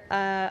her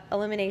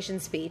elimination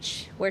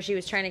speech, where she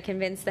was trying to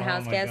convince the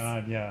house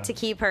guests to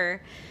keep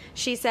her.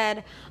 She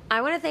said,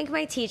 "I want to thank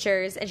my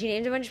teachers," and she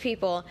named a bunch of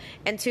people,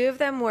 and two of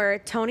them were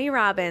Tony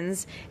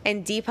Robbins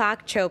and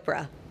Deepak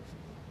Chopra.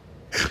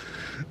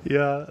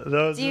 Yeah.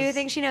 Do you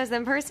think she knows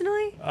them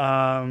personally?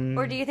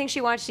 Or do you think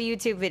she watched a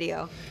YouTube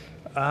video?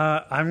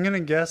 I'm going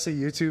to guess a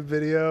YouTube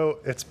video.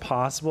 It's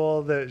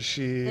possible that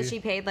she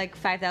paid like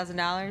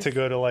 $5,000 to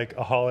go to like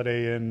a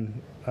Holiday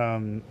Inn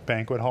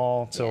banquet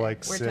hall to where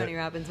sit. Tony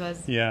Robbins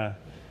was. Yeah.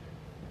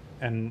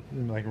 And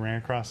like ran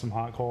across some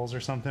hot coals or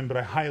something, but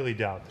I highly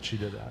doubt that she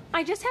did that.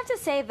 I just have to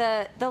say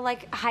the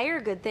like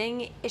hire good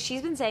thing,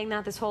 she's been saying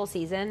that this whole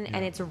season,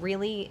 and it's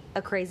really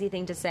a crazy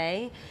thing to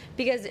say,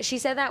 because she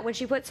said that when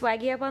she put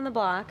Swaggy up on the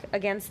block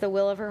against the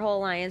will of her whole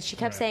alliance, she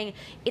kept saying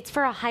it's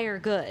for a higher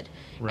good,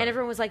 and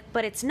everyone was like,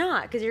 but it's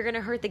not, because you're going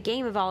to hurt the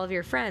game of all of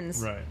your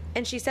friends. Right.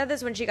 And she said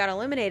this when she got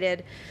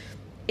eliminated.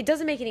 It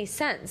doesn't make any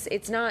sense.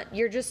 It's not.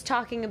 You're just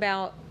talking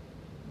about.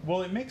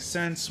 Well, it makes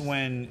sense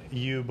when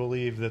you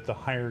believe that the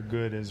higher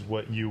good is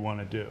what you want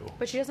to do.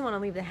 But she doesn't want to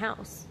leave the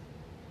house.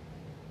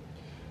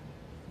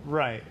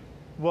 Right.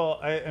 Well,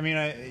 I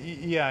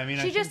mean,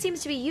 she just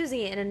seems to be using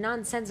it in a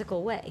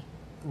nonsensical way.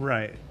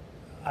 Right.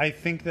 I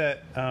think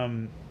that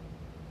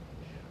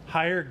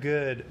higher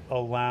good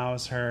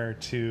allows her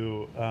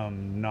to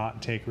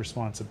not take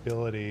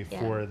responsibility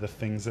for the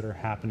things that are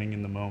happening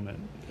in the moment.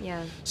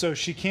 Yeah. So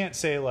she can't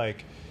say,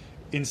 like,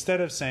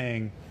 instead of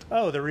saying,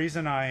 oh, the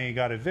reason I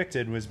got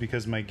evicted was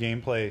because my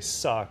gameplay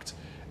sucked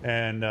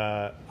and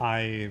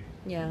I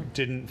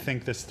didn't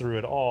think this through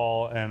at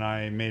all and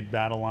I made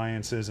bad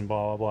alliances and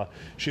blah, blah, blah.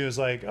 She was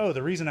like, oh,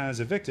 the reason I was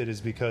evicted is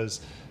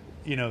because,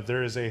 you know,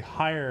 there is a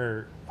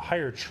higher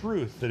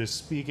truth that is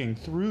speaking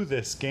through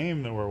this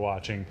game that we're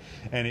watching,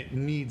 and it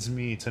needs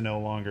me to no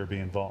longer be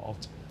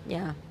involved.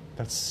 Yeah.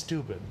 That's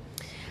stupid.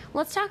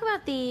 Let's talk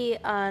about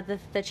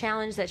the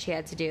challenge that she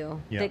had to do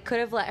that could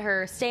have let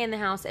her stay in the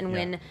house and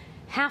win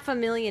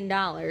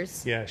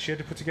 $500,000. Yeah, she had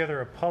to put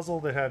together a puzzle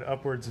that had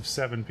upwards of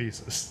 7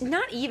 pieces.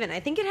 Not even. I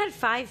think it had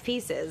 5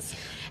 pieces.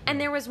 And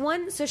there was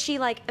one, so she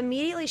like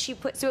immediately so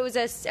it was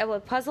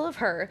a puzzle of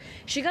her.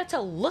 She got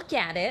to look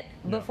at it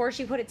before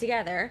she put it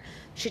together.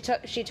 She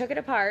took it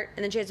apart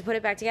and then she had to put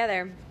it back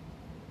together.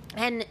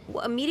 And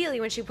immediately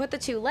when she put the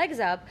 2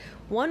 legs up,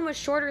 one was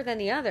shorter than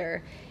the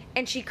other.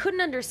 And she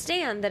couldn't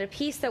understand that a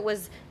piece that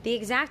was the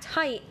exact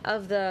height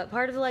of the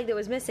part of the leg that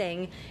was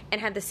missing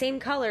and had the same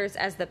colors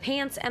as the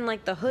pants and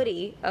like the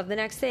hoodie of the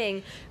next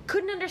thing,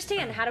 couldn't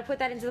understand how to put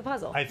that into the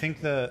puzzle. I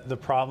think the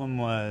problem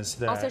was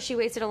that also she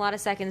wasted a lot of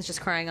seconds just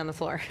crying on the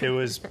floor. It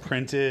was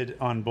printed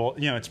on both,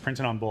 it's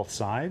printed on both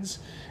sides,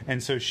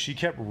 and so she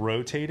kept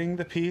rotating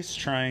the piece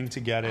trying to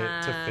get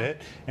it to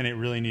fit, and it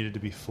really needed to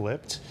be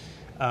flipped.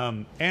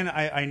 And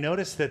I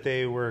noticed that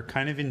they were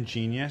kind of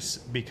ingenious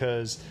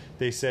because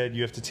they said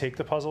you have to take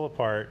the puzzle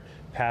apart,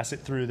 pass it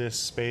through this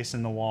space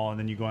in the wall, and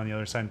then you go on the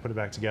other side and put it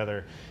back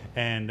together.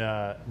 And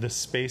the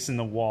space in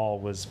the wall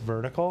was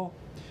vertical.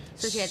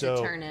 So she had to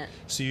turn it.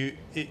 So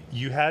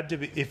you had to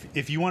be,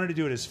 if you wanted to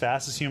do it as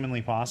fast as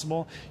humanly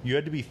possible, you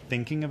had to be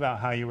thinking about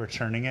how you were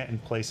turning it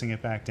and placing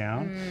it back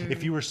down.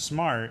 If you were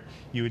smart,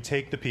 you would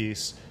take the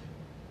piece,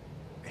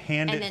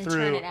 hand it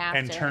through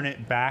and turn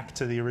it back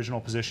to the original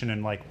position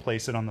and like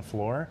place it on the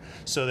floor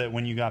so that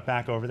when you got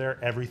back over there,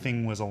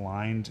 everything was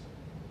aligned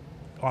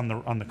on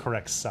the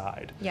correct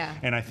side. Yeah.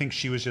 And I think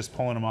she was just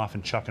pulling them off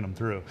and chucking them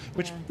through,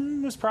 which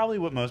was probably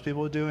what most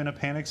people would do in a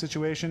panic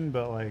situation,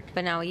 but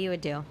not what you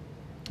would do.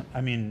 I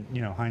mean,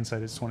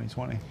 hindsight is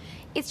 20/20.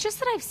 It's just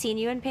that I've seen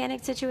you in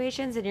panic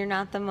situations and you're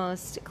not the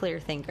most clear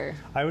thinker.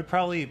 I would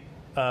probably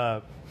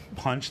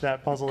punch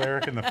that puzzle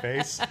Eric in the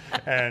face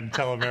and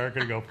tell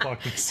America to go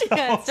fuck themselves.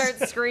 Yeah,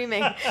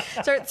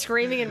 start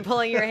screaming and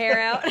pulling your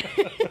hair out.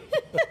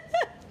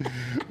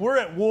 We're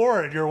at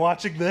war and you're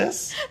watching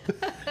this?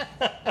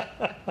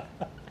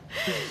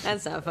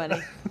 That's not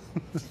funny.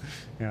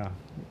 Yeah.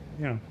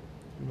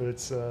 But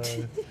it's a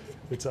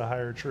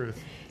higher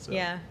truth. So.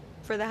 Yeah.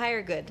 For the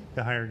higher good.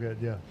 The higher good,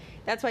 yeah.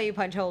 That's why you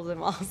punch holes in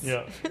walls.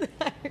 Yeah. For the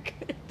higher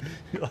good.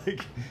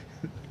 Like,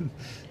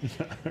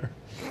 never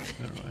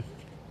mind.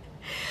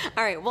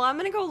 All right, well, I'm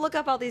going to go look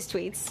up all these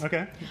tweets.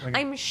 Okay.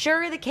 I'm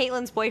sure that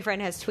Caitlin's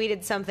boyfriend has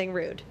tweeted something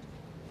rude.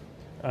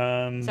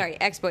 Sorry,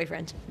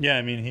 ex-boyfriend. Yeah,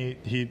 I mean,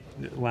 he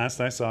last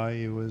I saw,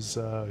 he was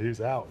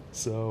out.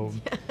 So,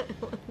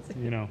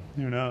 who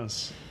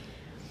knows?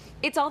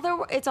 It's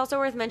also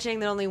worth mentioning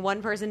that only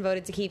one person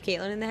voted to keep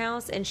Caitlyn in the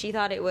house, and she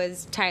thought it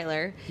was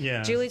Tyler.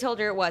 Yeah. Julie told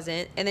her it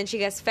wasn't, and then she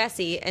guessed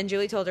Fessy, and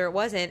Julie told her it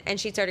wasn't, and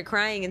she started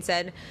crying and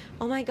said,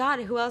 "Oh my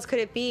God, who else could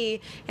it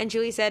be?" And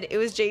Julie said it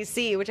was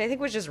JC, which I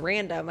think was just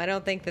random. I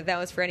don't think that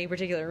was for any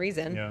particular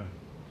reason. Yeah.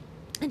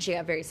 And she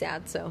got very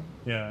sad. So.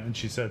 Yeah, and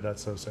she said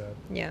that's so sad.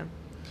 Yeah.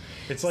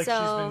 It's like she's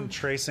been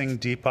tracing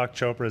Deepak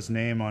Chopra's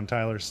name on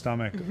Tyler's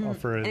stomach for the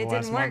last month. And it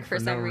didn't work for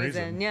some no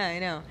reason. Yeah, I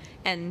know.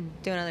 And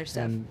doing other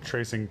stuff. And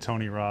tracing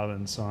Tony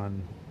Robbins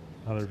on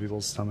other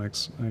people's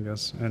stomachs, I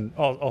guess. And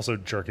also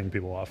jerking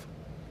people off.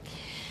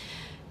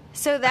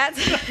 So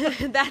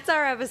that's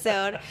our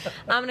episode.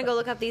 I'm going to go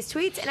look up these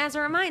tweets. And as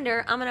a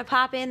reminder, I'm going to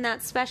pop in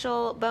that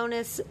special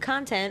bonus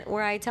content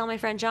where I tell my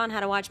friend John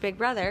how to watch Big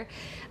Brother.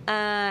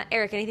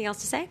 Eric, anything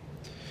else to say?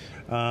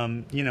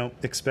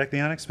 Expect the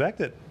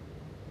unexpected.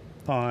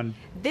 On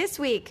this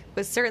week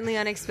was certainly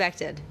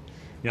unexpected.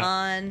 Yeah.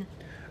 On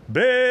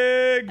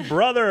Big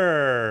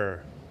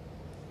Brother.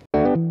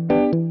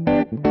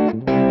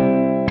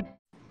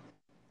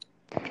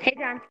 Hey,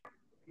 John.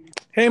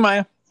 Hey,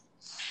 Maya.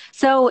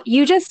 So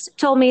you just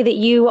told me that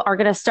you are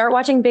going to start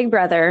watching Big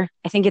Brother.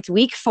 I think it's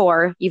week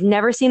 4. You've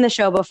never seen the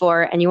show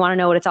before, and you want to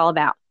know what it's all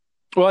about.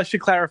 Well, I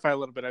should clarify a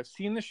little bit. I've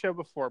seen the show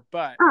before,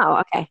 but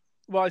Oh, okay.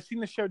 well, I've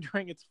seen the show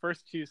during its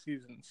first 2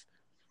 seasons.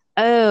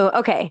 Oh,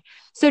 okay.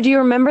 So do you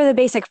remember the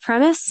basic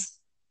premise?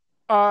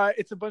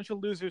 It's a bunch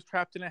of losers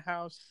trapped in a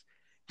house,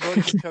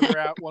 voting each other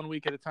out 1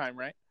 week at a time,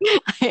 right?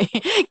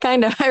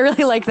 Kind of. I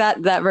really like that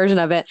version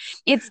of it.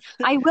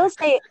 I will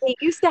say they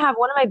used to have,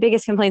 one of my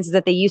biggest complaints is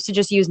that they used to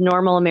just use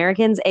normal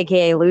Americans,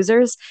 aka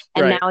losers,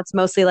 and Right. now it's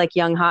mostly like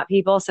young hot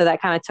people, so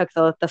that kind of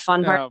took the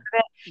fun part Oh, of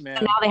it. man.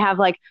 And now they have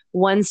like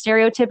one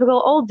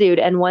stereotypical old dude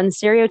and one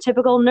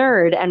stereotypical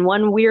nerd and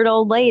one weird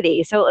old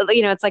lady. So,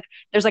 it's like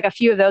there's like a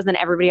few of those, and then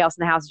everybody else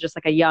in the house is just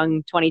like a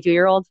young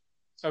 22-year-old,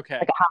 Okay.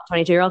 like a hot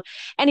 22-year-old.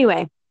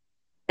 Anyway,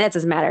 that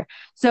doesn't matter.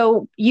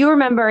 So you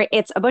remember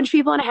it's a bunch of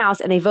people in a house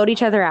and they vote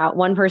each other out,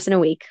 one person a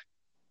week.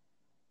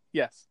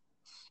 Yes.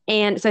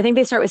 And so I think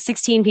they start with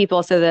 16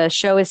 people. So the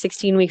show is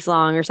 16 weeks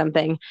long or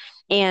something.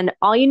 And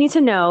all you need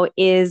to know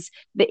is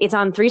that it's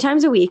on 3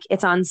 times a week.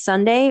 It's on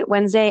Sunday,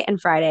 Wednesday, and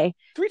Friday.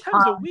 3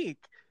 times a week.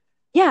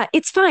 Yeah,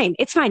 it's fine.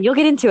 It's fine. You'll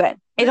get into it.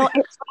 It's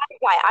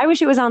fine. I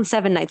wish it was on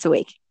 7 nights a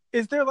week.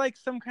 Is there like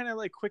some kind of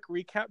like quick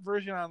recap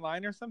version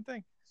online or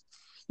something?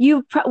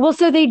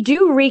 So they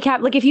do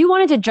recap. Like if you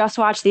wanted to just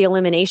watch the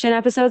elimination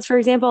episodes, for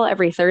example,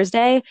 every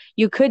Thursday,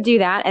 you could do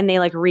that, and they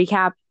like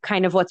recap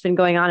kind of what's been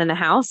going on in the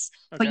house.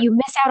 Okay. But you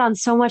miss out on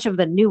so much of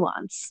the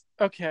nuance.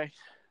 Okay.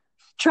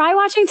 Try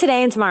watching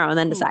today and tomorrow, and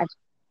then decide.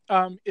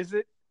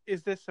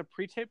 Is this a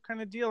pre-tape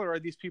kind of deal, or are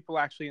these people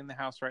actually in the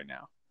house right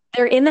now?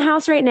 They're in the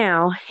house right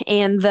now,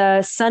 and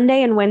the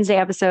Sunday and Wednesday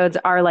episodes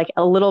are like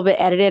a little bit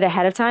edited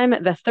ahead of time.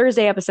 The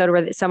Thursday episode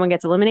where someone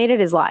gets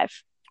eliminated is live.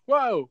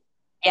 Whoa.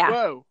 Yeah.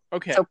 Whoa.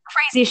 Okay. So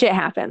crazy shit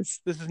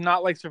happens. This is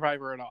not like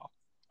Survivor at all.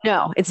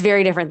 No, it's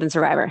very different than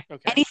Survivor.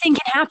 Okay. Anything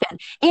can happen.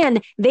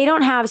 And they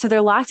don't have, so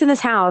they're locked in this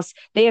house.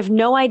 They have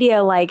no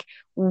idea like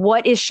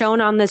what is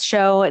shown on this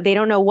show. They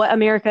don't know what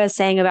America is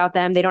saying about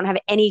them. They don't have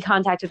any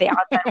contact with the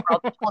outside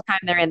world the whole time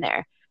they're in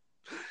there.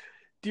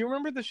 Do you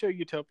remember the show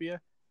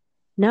Utopia?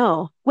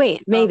 No.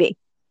 Wait, maybe.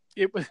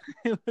 It was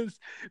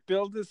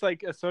billed as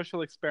like a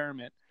social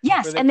experiment.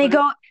 Yes, and they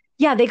go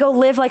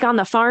live like on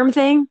the farm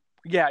thing.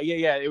 Yeah.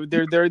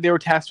 They were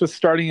tasked with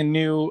starting a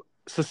new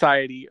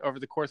society over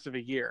the course of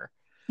a year.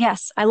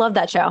 Yes, I love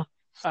that show.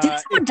 Did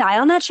someone die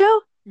on that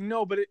show?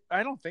 No, but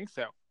I don't think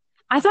so.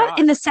 I thought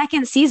in the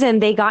second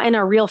season they got in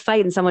a real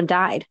fight and someone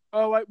died.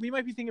 Oh, we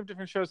might be thinking of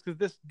different shows because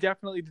this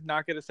definitely did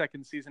not get a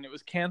second season. It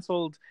was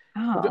canceled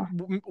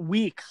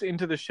weeks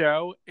into the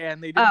show,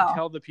 and they didn't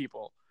tell the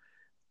people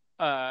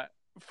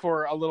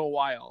for a little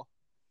while.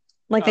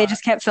 Like they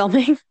just kept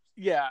filming?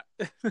 Yeah.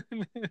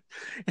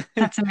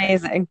 That's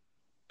amazing.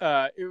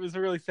 It was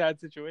a really sad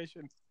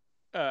situation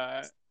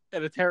and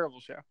a terrible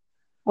show.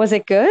 Was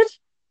it good?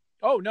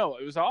 Oh, no,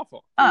 it was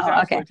awful. It was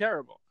absolutely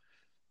terrible.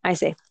 I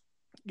see.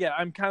 Yeah,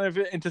 I'm kind of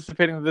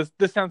anticipating this.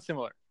 This sounds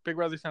similar. Big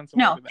Brother sounds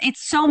similar. No,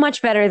 it's so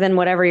much better than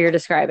whatever you're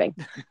describing.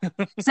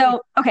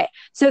 So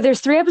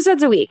there's 3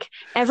 episodes a week.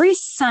 Every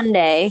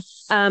Sunday,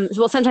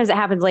 sometimes it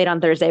happens late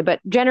on Thursday, but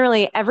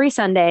generally every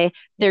Sunday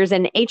there's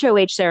an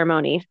HOH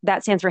ceremony.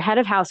 That stands for head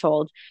of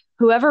household.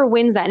 Whoever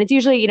wins that, and it's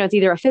usually, it's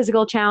either a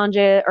physical challenge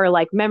or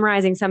like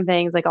memorizing some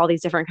things, like all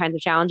these different kinds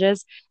of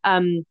challenges.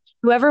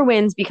 Whoever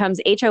wins becomes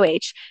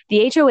HOH.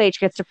 The HOH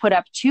gets to put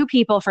up 2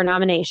 people for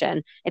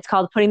nomination. It's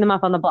called putting them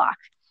up on the block.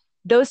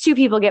 Those 2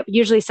 people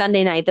usually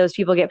Sunday night, those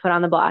people get put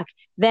on the block.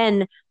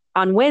 Then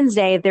on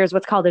Wednesday, there's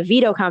what's called a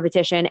veto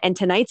competition, and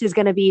tonight's is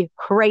going to be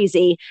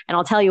crazy, and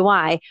I'll tell you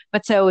why.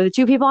 But so the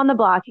 2 people on the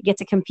block get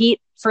to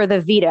compete for the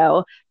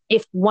veto.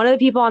 If one of the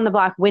people on the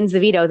block wins the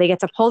veto, they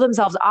get to pull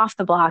themselves off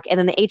the block, and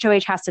then the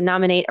HOH has to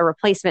nominate a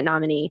replacement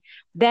nominee.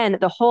 Then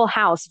the whole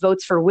house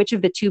votes for which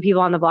of the 2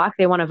 people on the block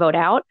they want to vote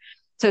out.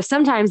 So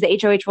sometimes the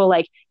HOH will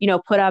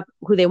put up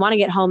who they want to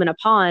get home in a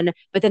pawn,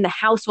 but then the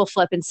house will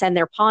flip and send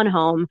their pawn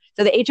home.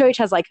 So the HOH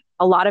has like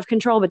a lot of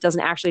control, but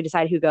doesn't actually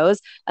decide who goes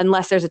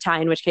unless there's a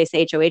tie, in which case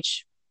the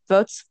HOH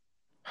votes.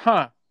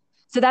 Huh.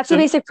 So that's the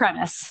basic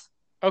premise.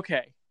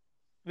 Okay.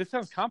 This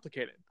sounds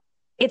complicated.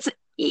 It's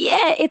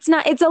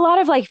not. It's a lot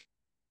of like,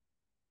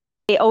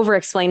 they over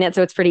explain it.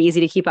 So it's pretty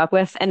easy to keep up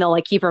with, and they'll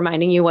like keep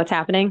reminding you what's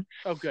happening.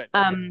 Oh, good.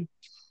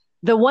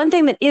 The one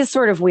thing that is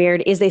sort of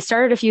weird is they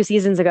started a few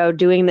seasons ago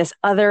doing this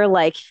other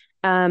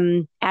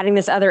adding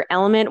this other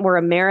element where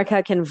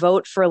America can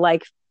vote for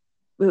like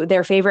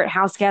their favorite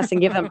house guests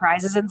and give them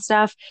prizes and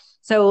stuff.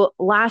 So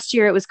last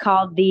year it was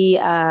called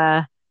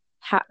it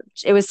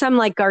was some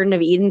like Garden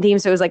of Eden theme.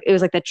 So it was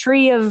like the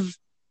Tree of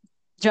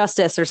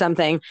Justice or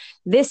something.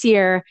 This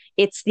year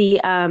it's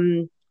the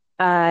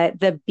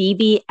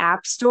BB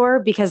App Store,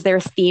 because their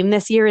theme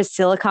this year is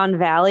Silicon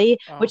Valley,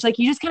 which like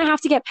you just kind of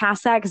have to get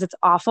past that because it's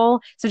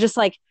awful. So just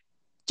shake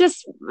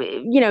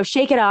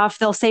it off.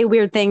 They'll say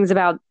weird things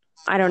about,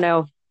 I don't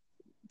know,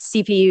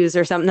 CPUs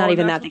or something. Not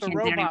even that. They don't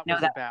even know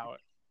that.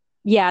 About.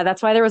 Yeah,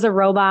 that's why there was a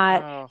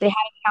robot. Oh. They had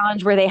a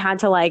challenge where they had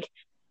to like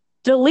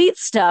delete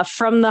stuff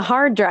from the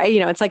hard drive.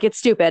 It's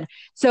stupid.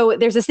 So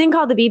there's this thing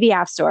called the BB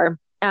App Store.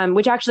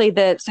 which actually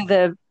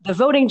the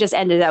voting just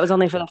ended. That was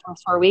only for the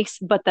first 4 weeks,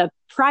 but the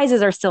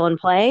prizes are still in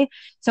play.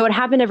 So what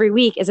happened every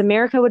week is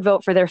America would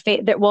vote for their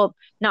well,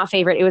 not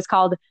favorite. It was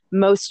called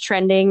most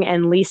trending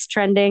and least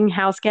trending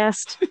house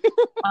guest.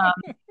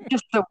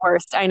 Just the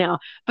worst, I know.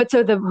 But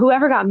so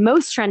whoever got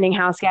most trending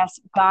house guest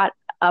got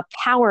a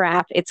power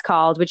app, it's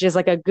called, which is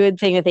like a good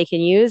thing that they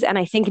can use. And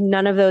I think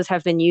none of those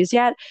have been used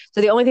yet. So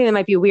the only thing that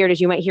might be weird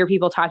is you might hear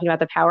people talking about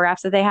the power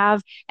apps that they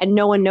have, and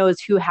no one knows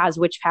who has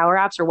which power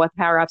apps or what the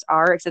power apps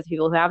are, except the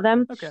people who have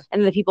them. Okay.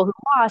 And the people who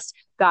lost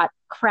got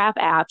crap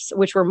apps,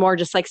 which were more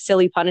just like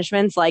silly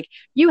punishments, like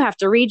you have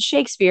to read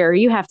Shakespeare,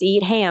 you have to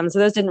eat ham. So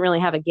those didn't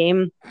really have a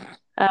game.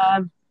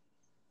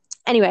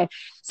 Anyway,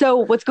 so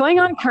what's going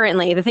on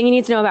currently, the thing you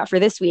need to know about for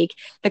this week,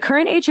 the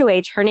current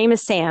HOH, her name is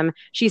Sam.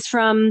 She's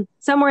from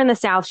somewhere in the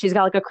South. She's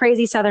got like a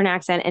crazy Southern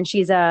accent, and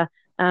she's a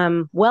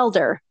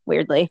welder,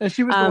 weirdly. And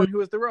she was the one who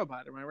was the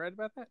robot. Am I right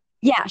about that?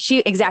 Yeah,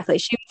 exactly.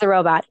 She was the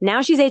robot.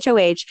 Now she's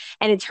HOH.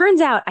 And it turns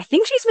out, I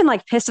think she's been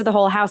like pissed at the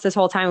whole house this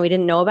whole time. We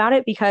didn't know about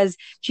it because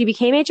she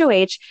became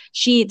HOH.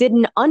 She did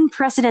an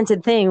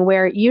unprecedented thing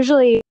where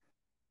usually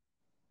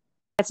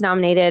gets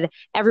nominated,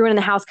 everyone in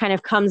the house kind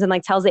of comes and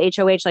like tells the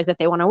HOH like that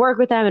they want to work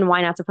with them and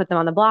why not to put them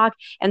on the block.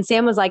 And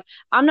Sam was like,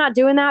 I'm not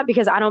doing that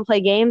because I don't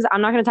play games.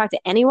 I'm not going to talk to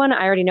anyone.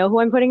 I already know who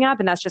I'm putting up,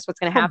 and that's just what's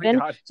going to happen.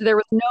 So there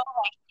was no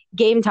like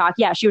game talk.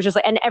 Yeah, she was just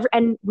like,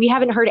 and we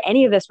haven't heard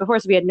any of this before,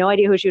 so we had no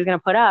idea who she was going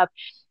to put up.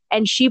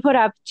 And she put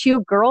up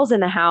 2 girls in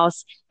the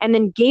house and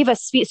then gave a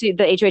speech. So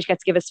the HOH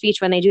gets to give a speech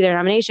when they do their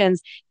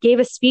nominations, gave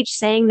a speech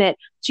saying that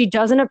she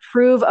doesn't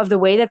approve of the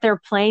way that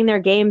they're playing their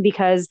game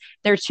because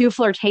they're too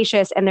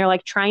flirtatious and they're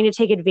like trying to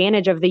take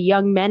advantage of the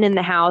young men in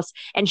the house.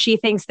 And she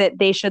thinks that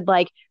they should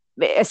like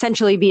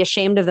essentially be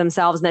ashamed of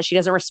themselves and that she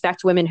doesn't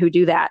respect women who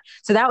do that.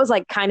 So that was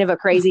like kind of a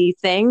crazy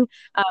thing.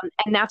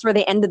 And that's where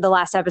they ended the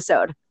last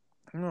episode.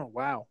 Oh,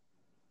 wow.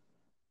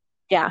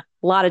 Yeah.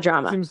 A lot of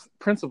drama. Seems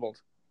principled.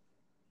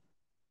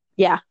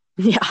 Yeah.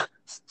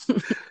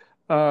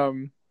 Well,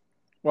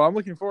 I'm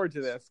looking forward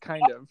to this,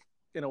 kind of,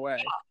 in a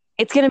way.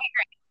 It's going to be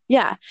great.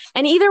 Yeah.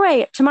 And either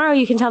way, tomorrow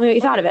you can tell me what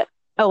you thought of it.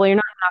 Oh, well, you're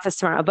not in office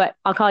tomorrow, but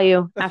I'll call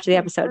you after the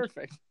episode.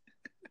 Perfect.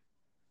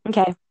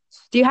 Okay.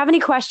 Do you have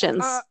any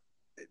questions?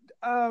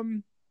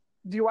 Do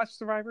you watch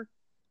Survivor?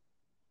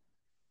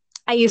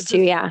 I used to,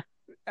 yeah.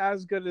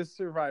 As good as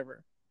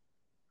Survivor?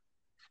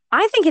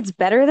 I think it's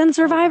better than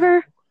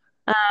Survivor.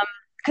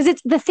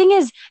 Because the thing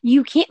is,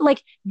 you can't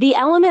like the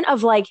element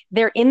of like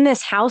they're in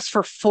this house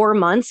for 4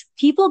 months.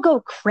 People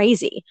go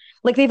crazy.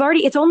 Like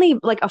it's only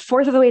like a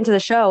fourth of the way into the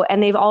show,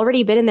 and they've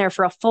already been in there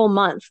for a full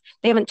month.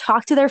 They haven't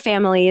talked to their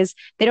families.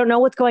 They don't know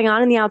what's going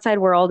on in the outside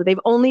world. They've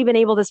only been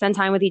able to spend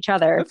time with each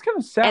other. That's kind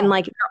of sad. And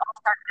like they're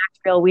all starting to act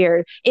real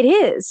weird. It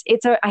is.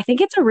 I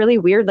think it's a really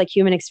weird like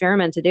human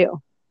experiment to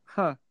do.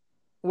 Huh?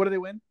 What do they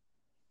win?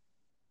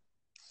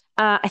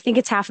 I think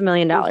it's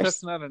 $500,000.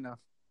 That's not enough.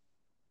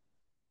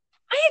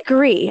 I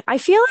agree. I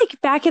feel like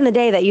back in the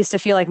day that used to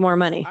feel like more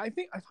money. I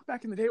thought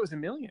back in the day it was $1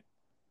 million.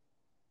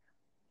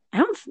 I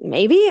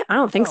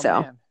don't think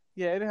so. Man.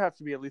 Yeah, it'd have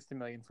to be at least $1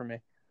 million for me.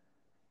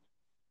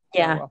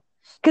 Yeah.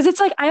 Because it's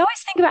like I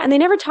always think about, and they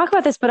never talk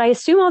about this, but I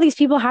assume all these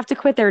people have to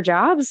quit their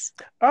jobs.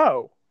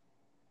 Oh.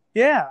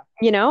 Yeah.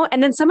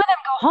 And then some of them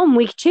go home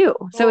week 2.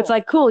 So it's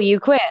like, cool, you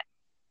quit.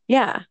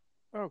 Yeah.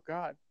 Oh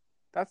God.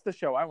 That's the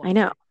show I want. I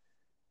know.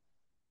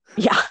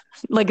 Yeah.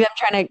 Like them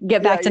trying to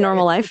get back to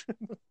normal life.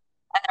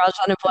 And they're all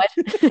just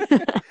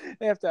unemployed.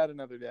 They have to add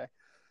another day.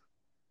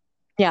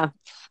 Yeah.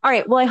 All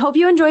right. Well, I hope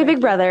you enjoy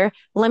Big Brother.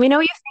 Let me know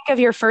what you think of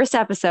your first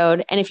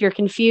episode. And if you're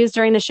confused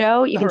during the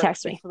show, you can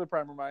text me. Thanks for the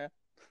primer, Maya.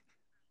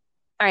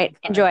 All right.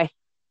 Enjoy.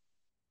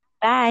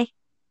 Bye.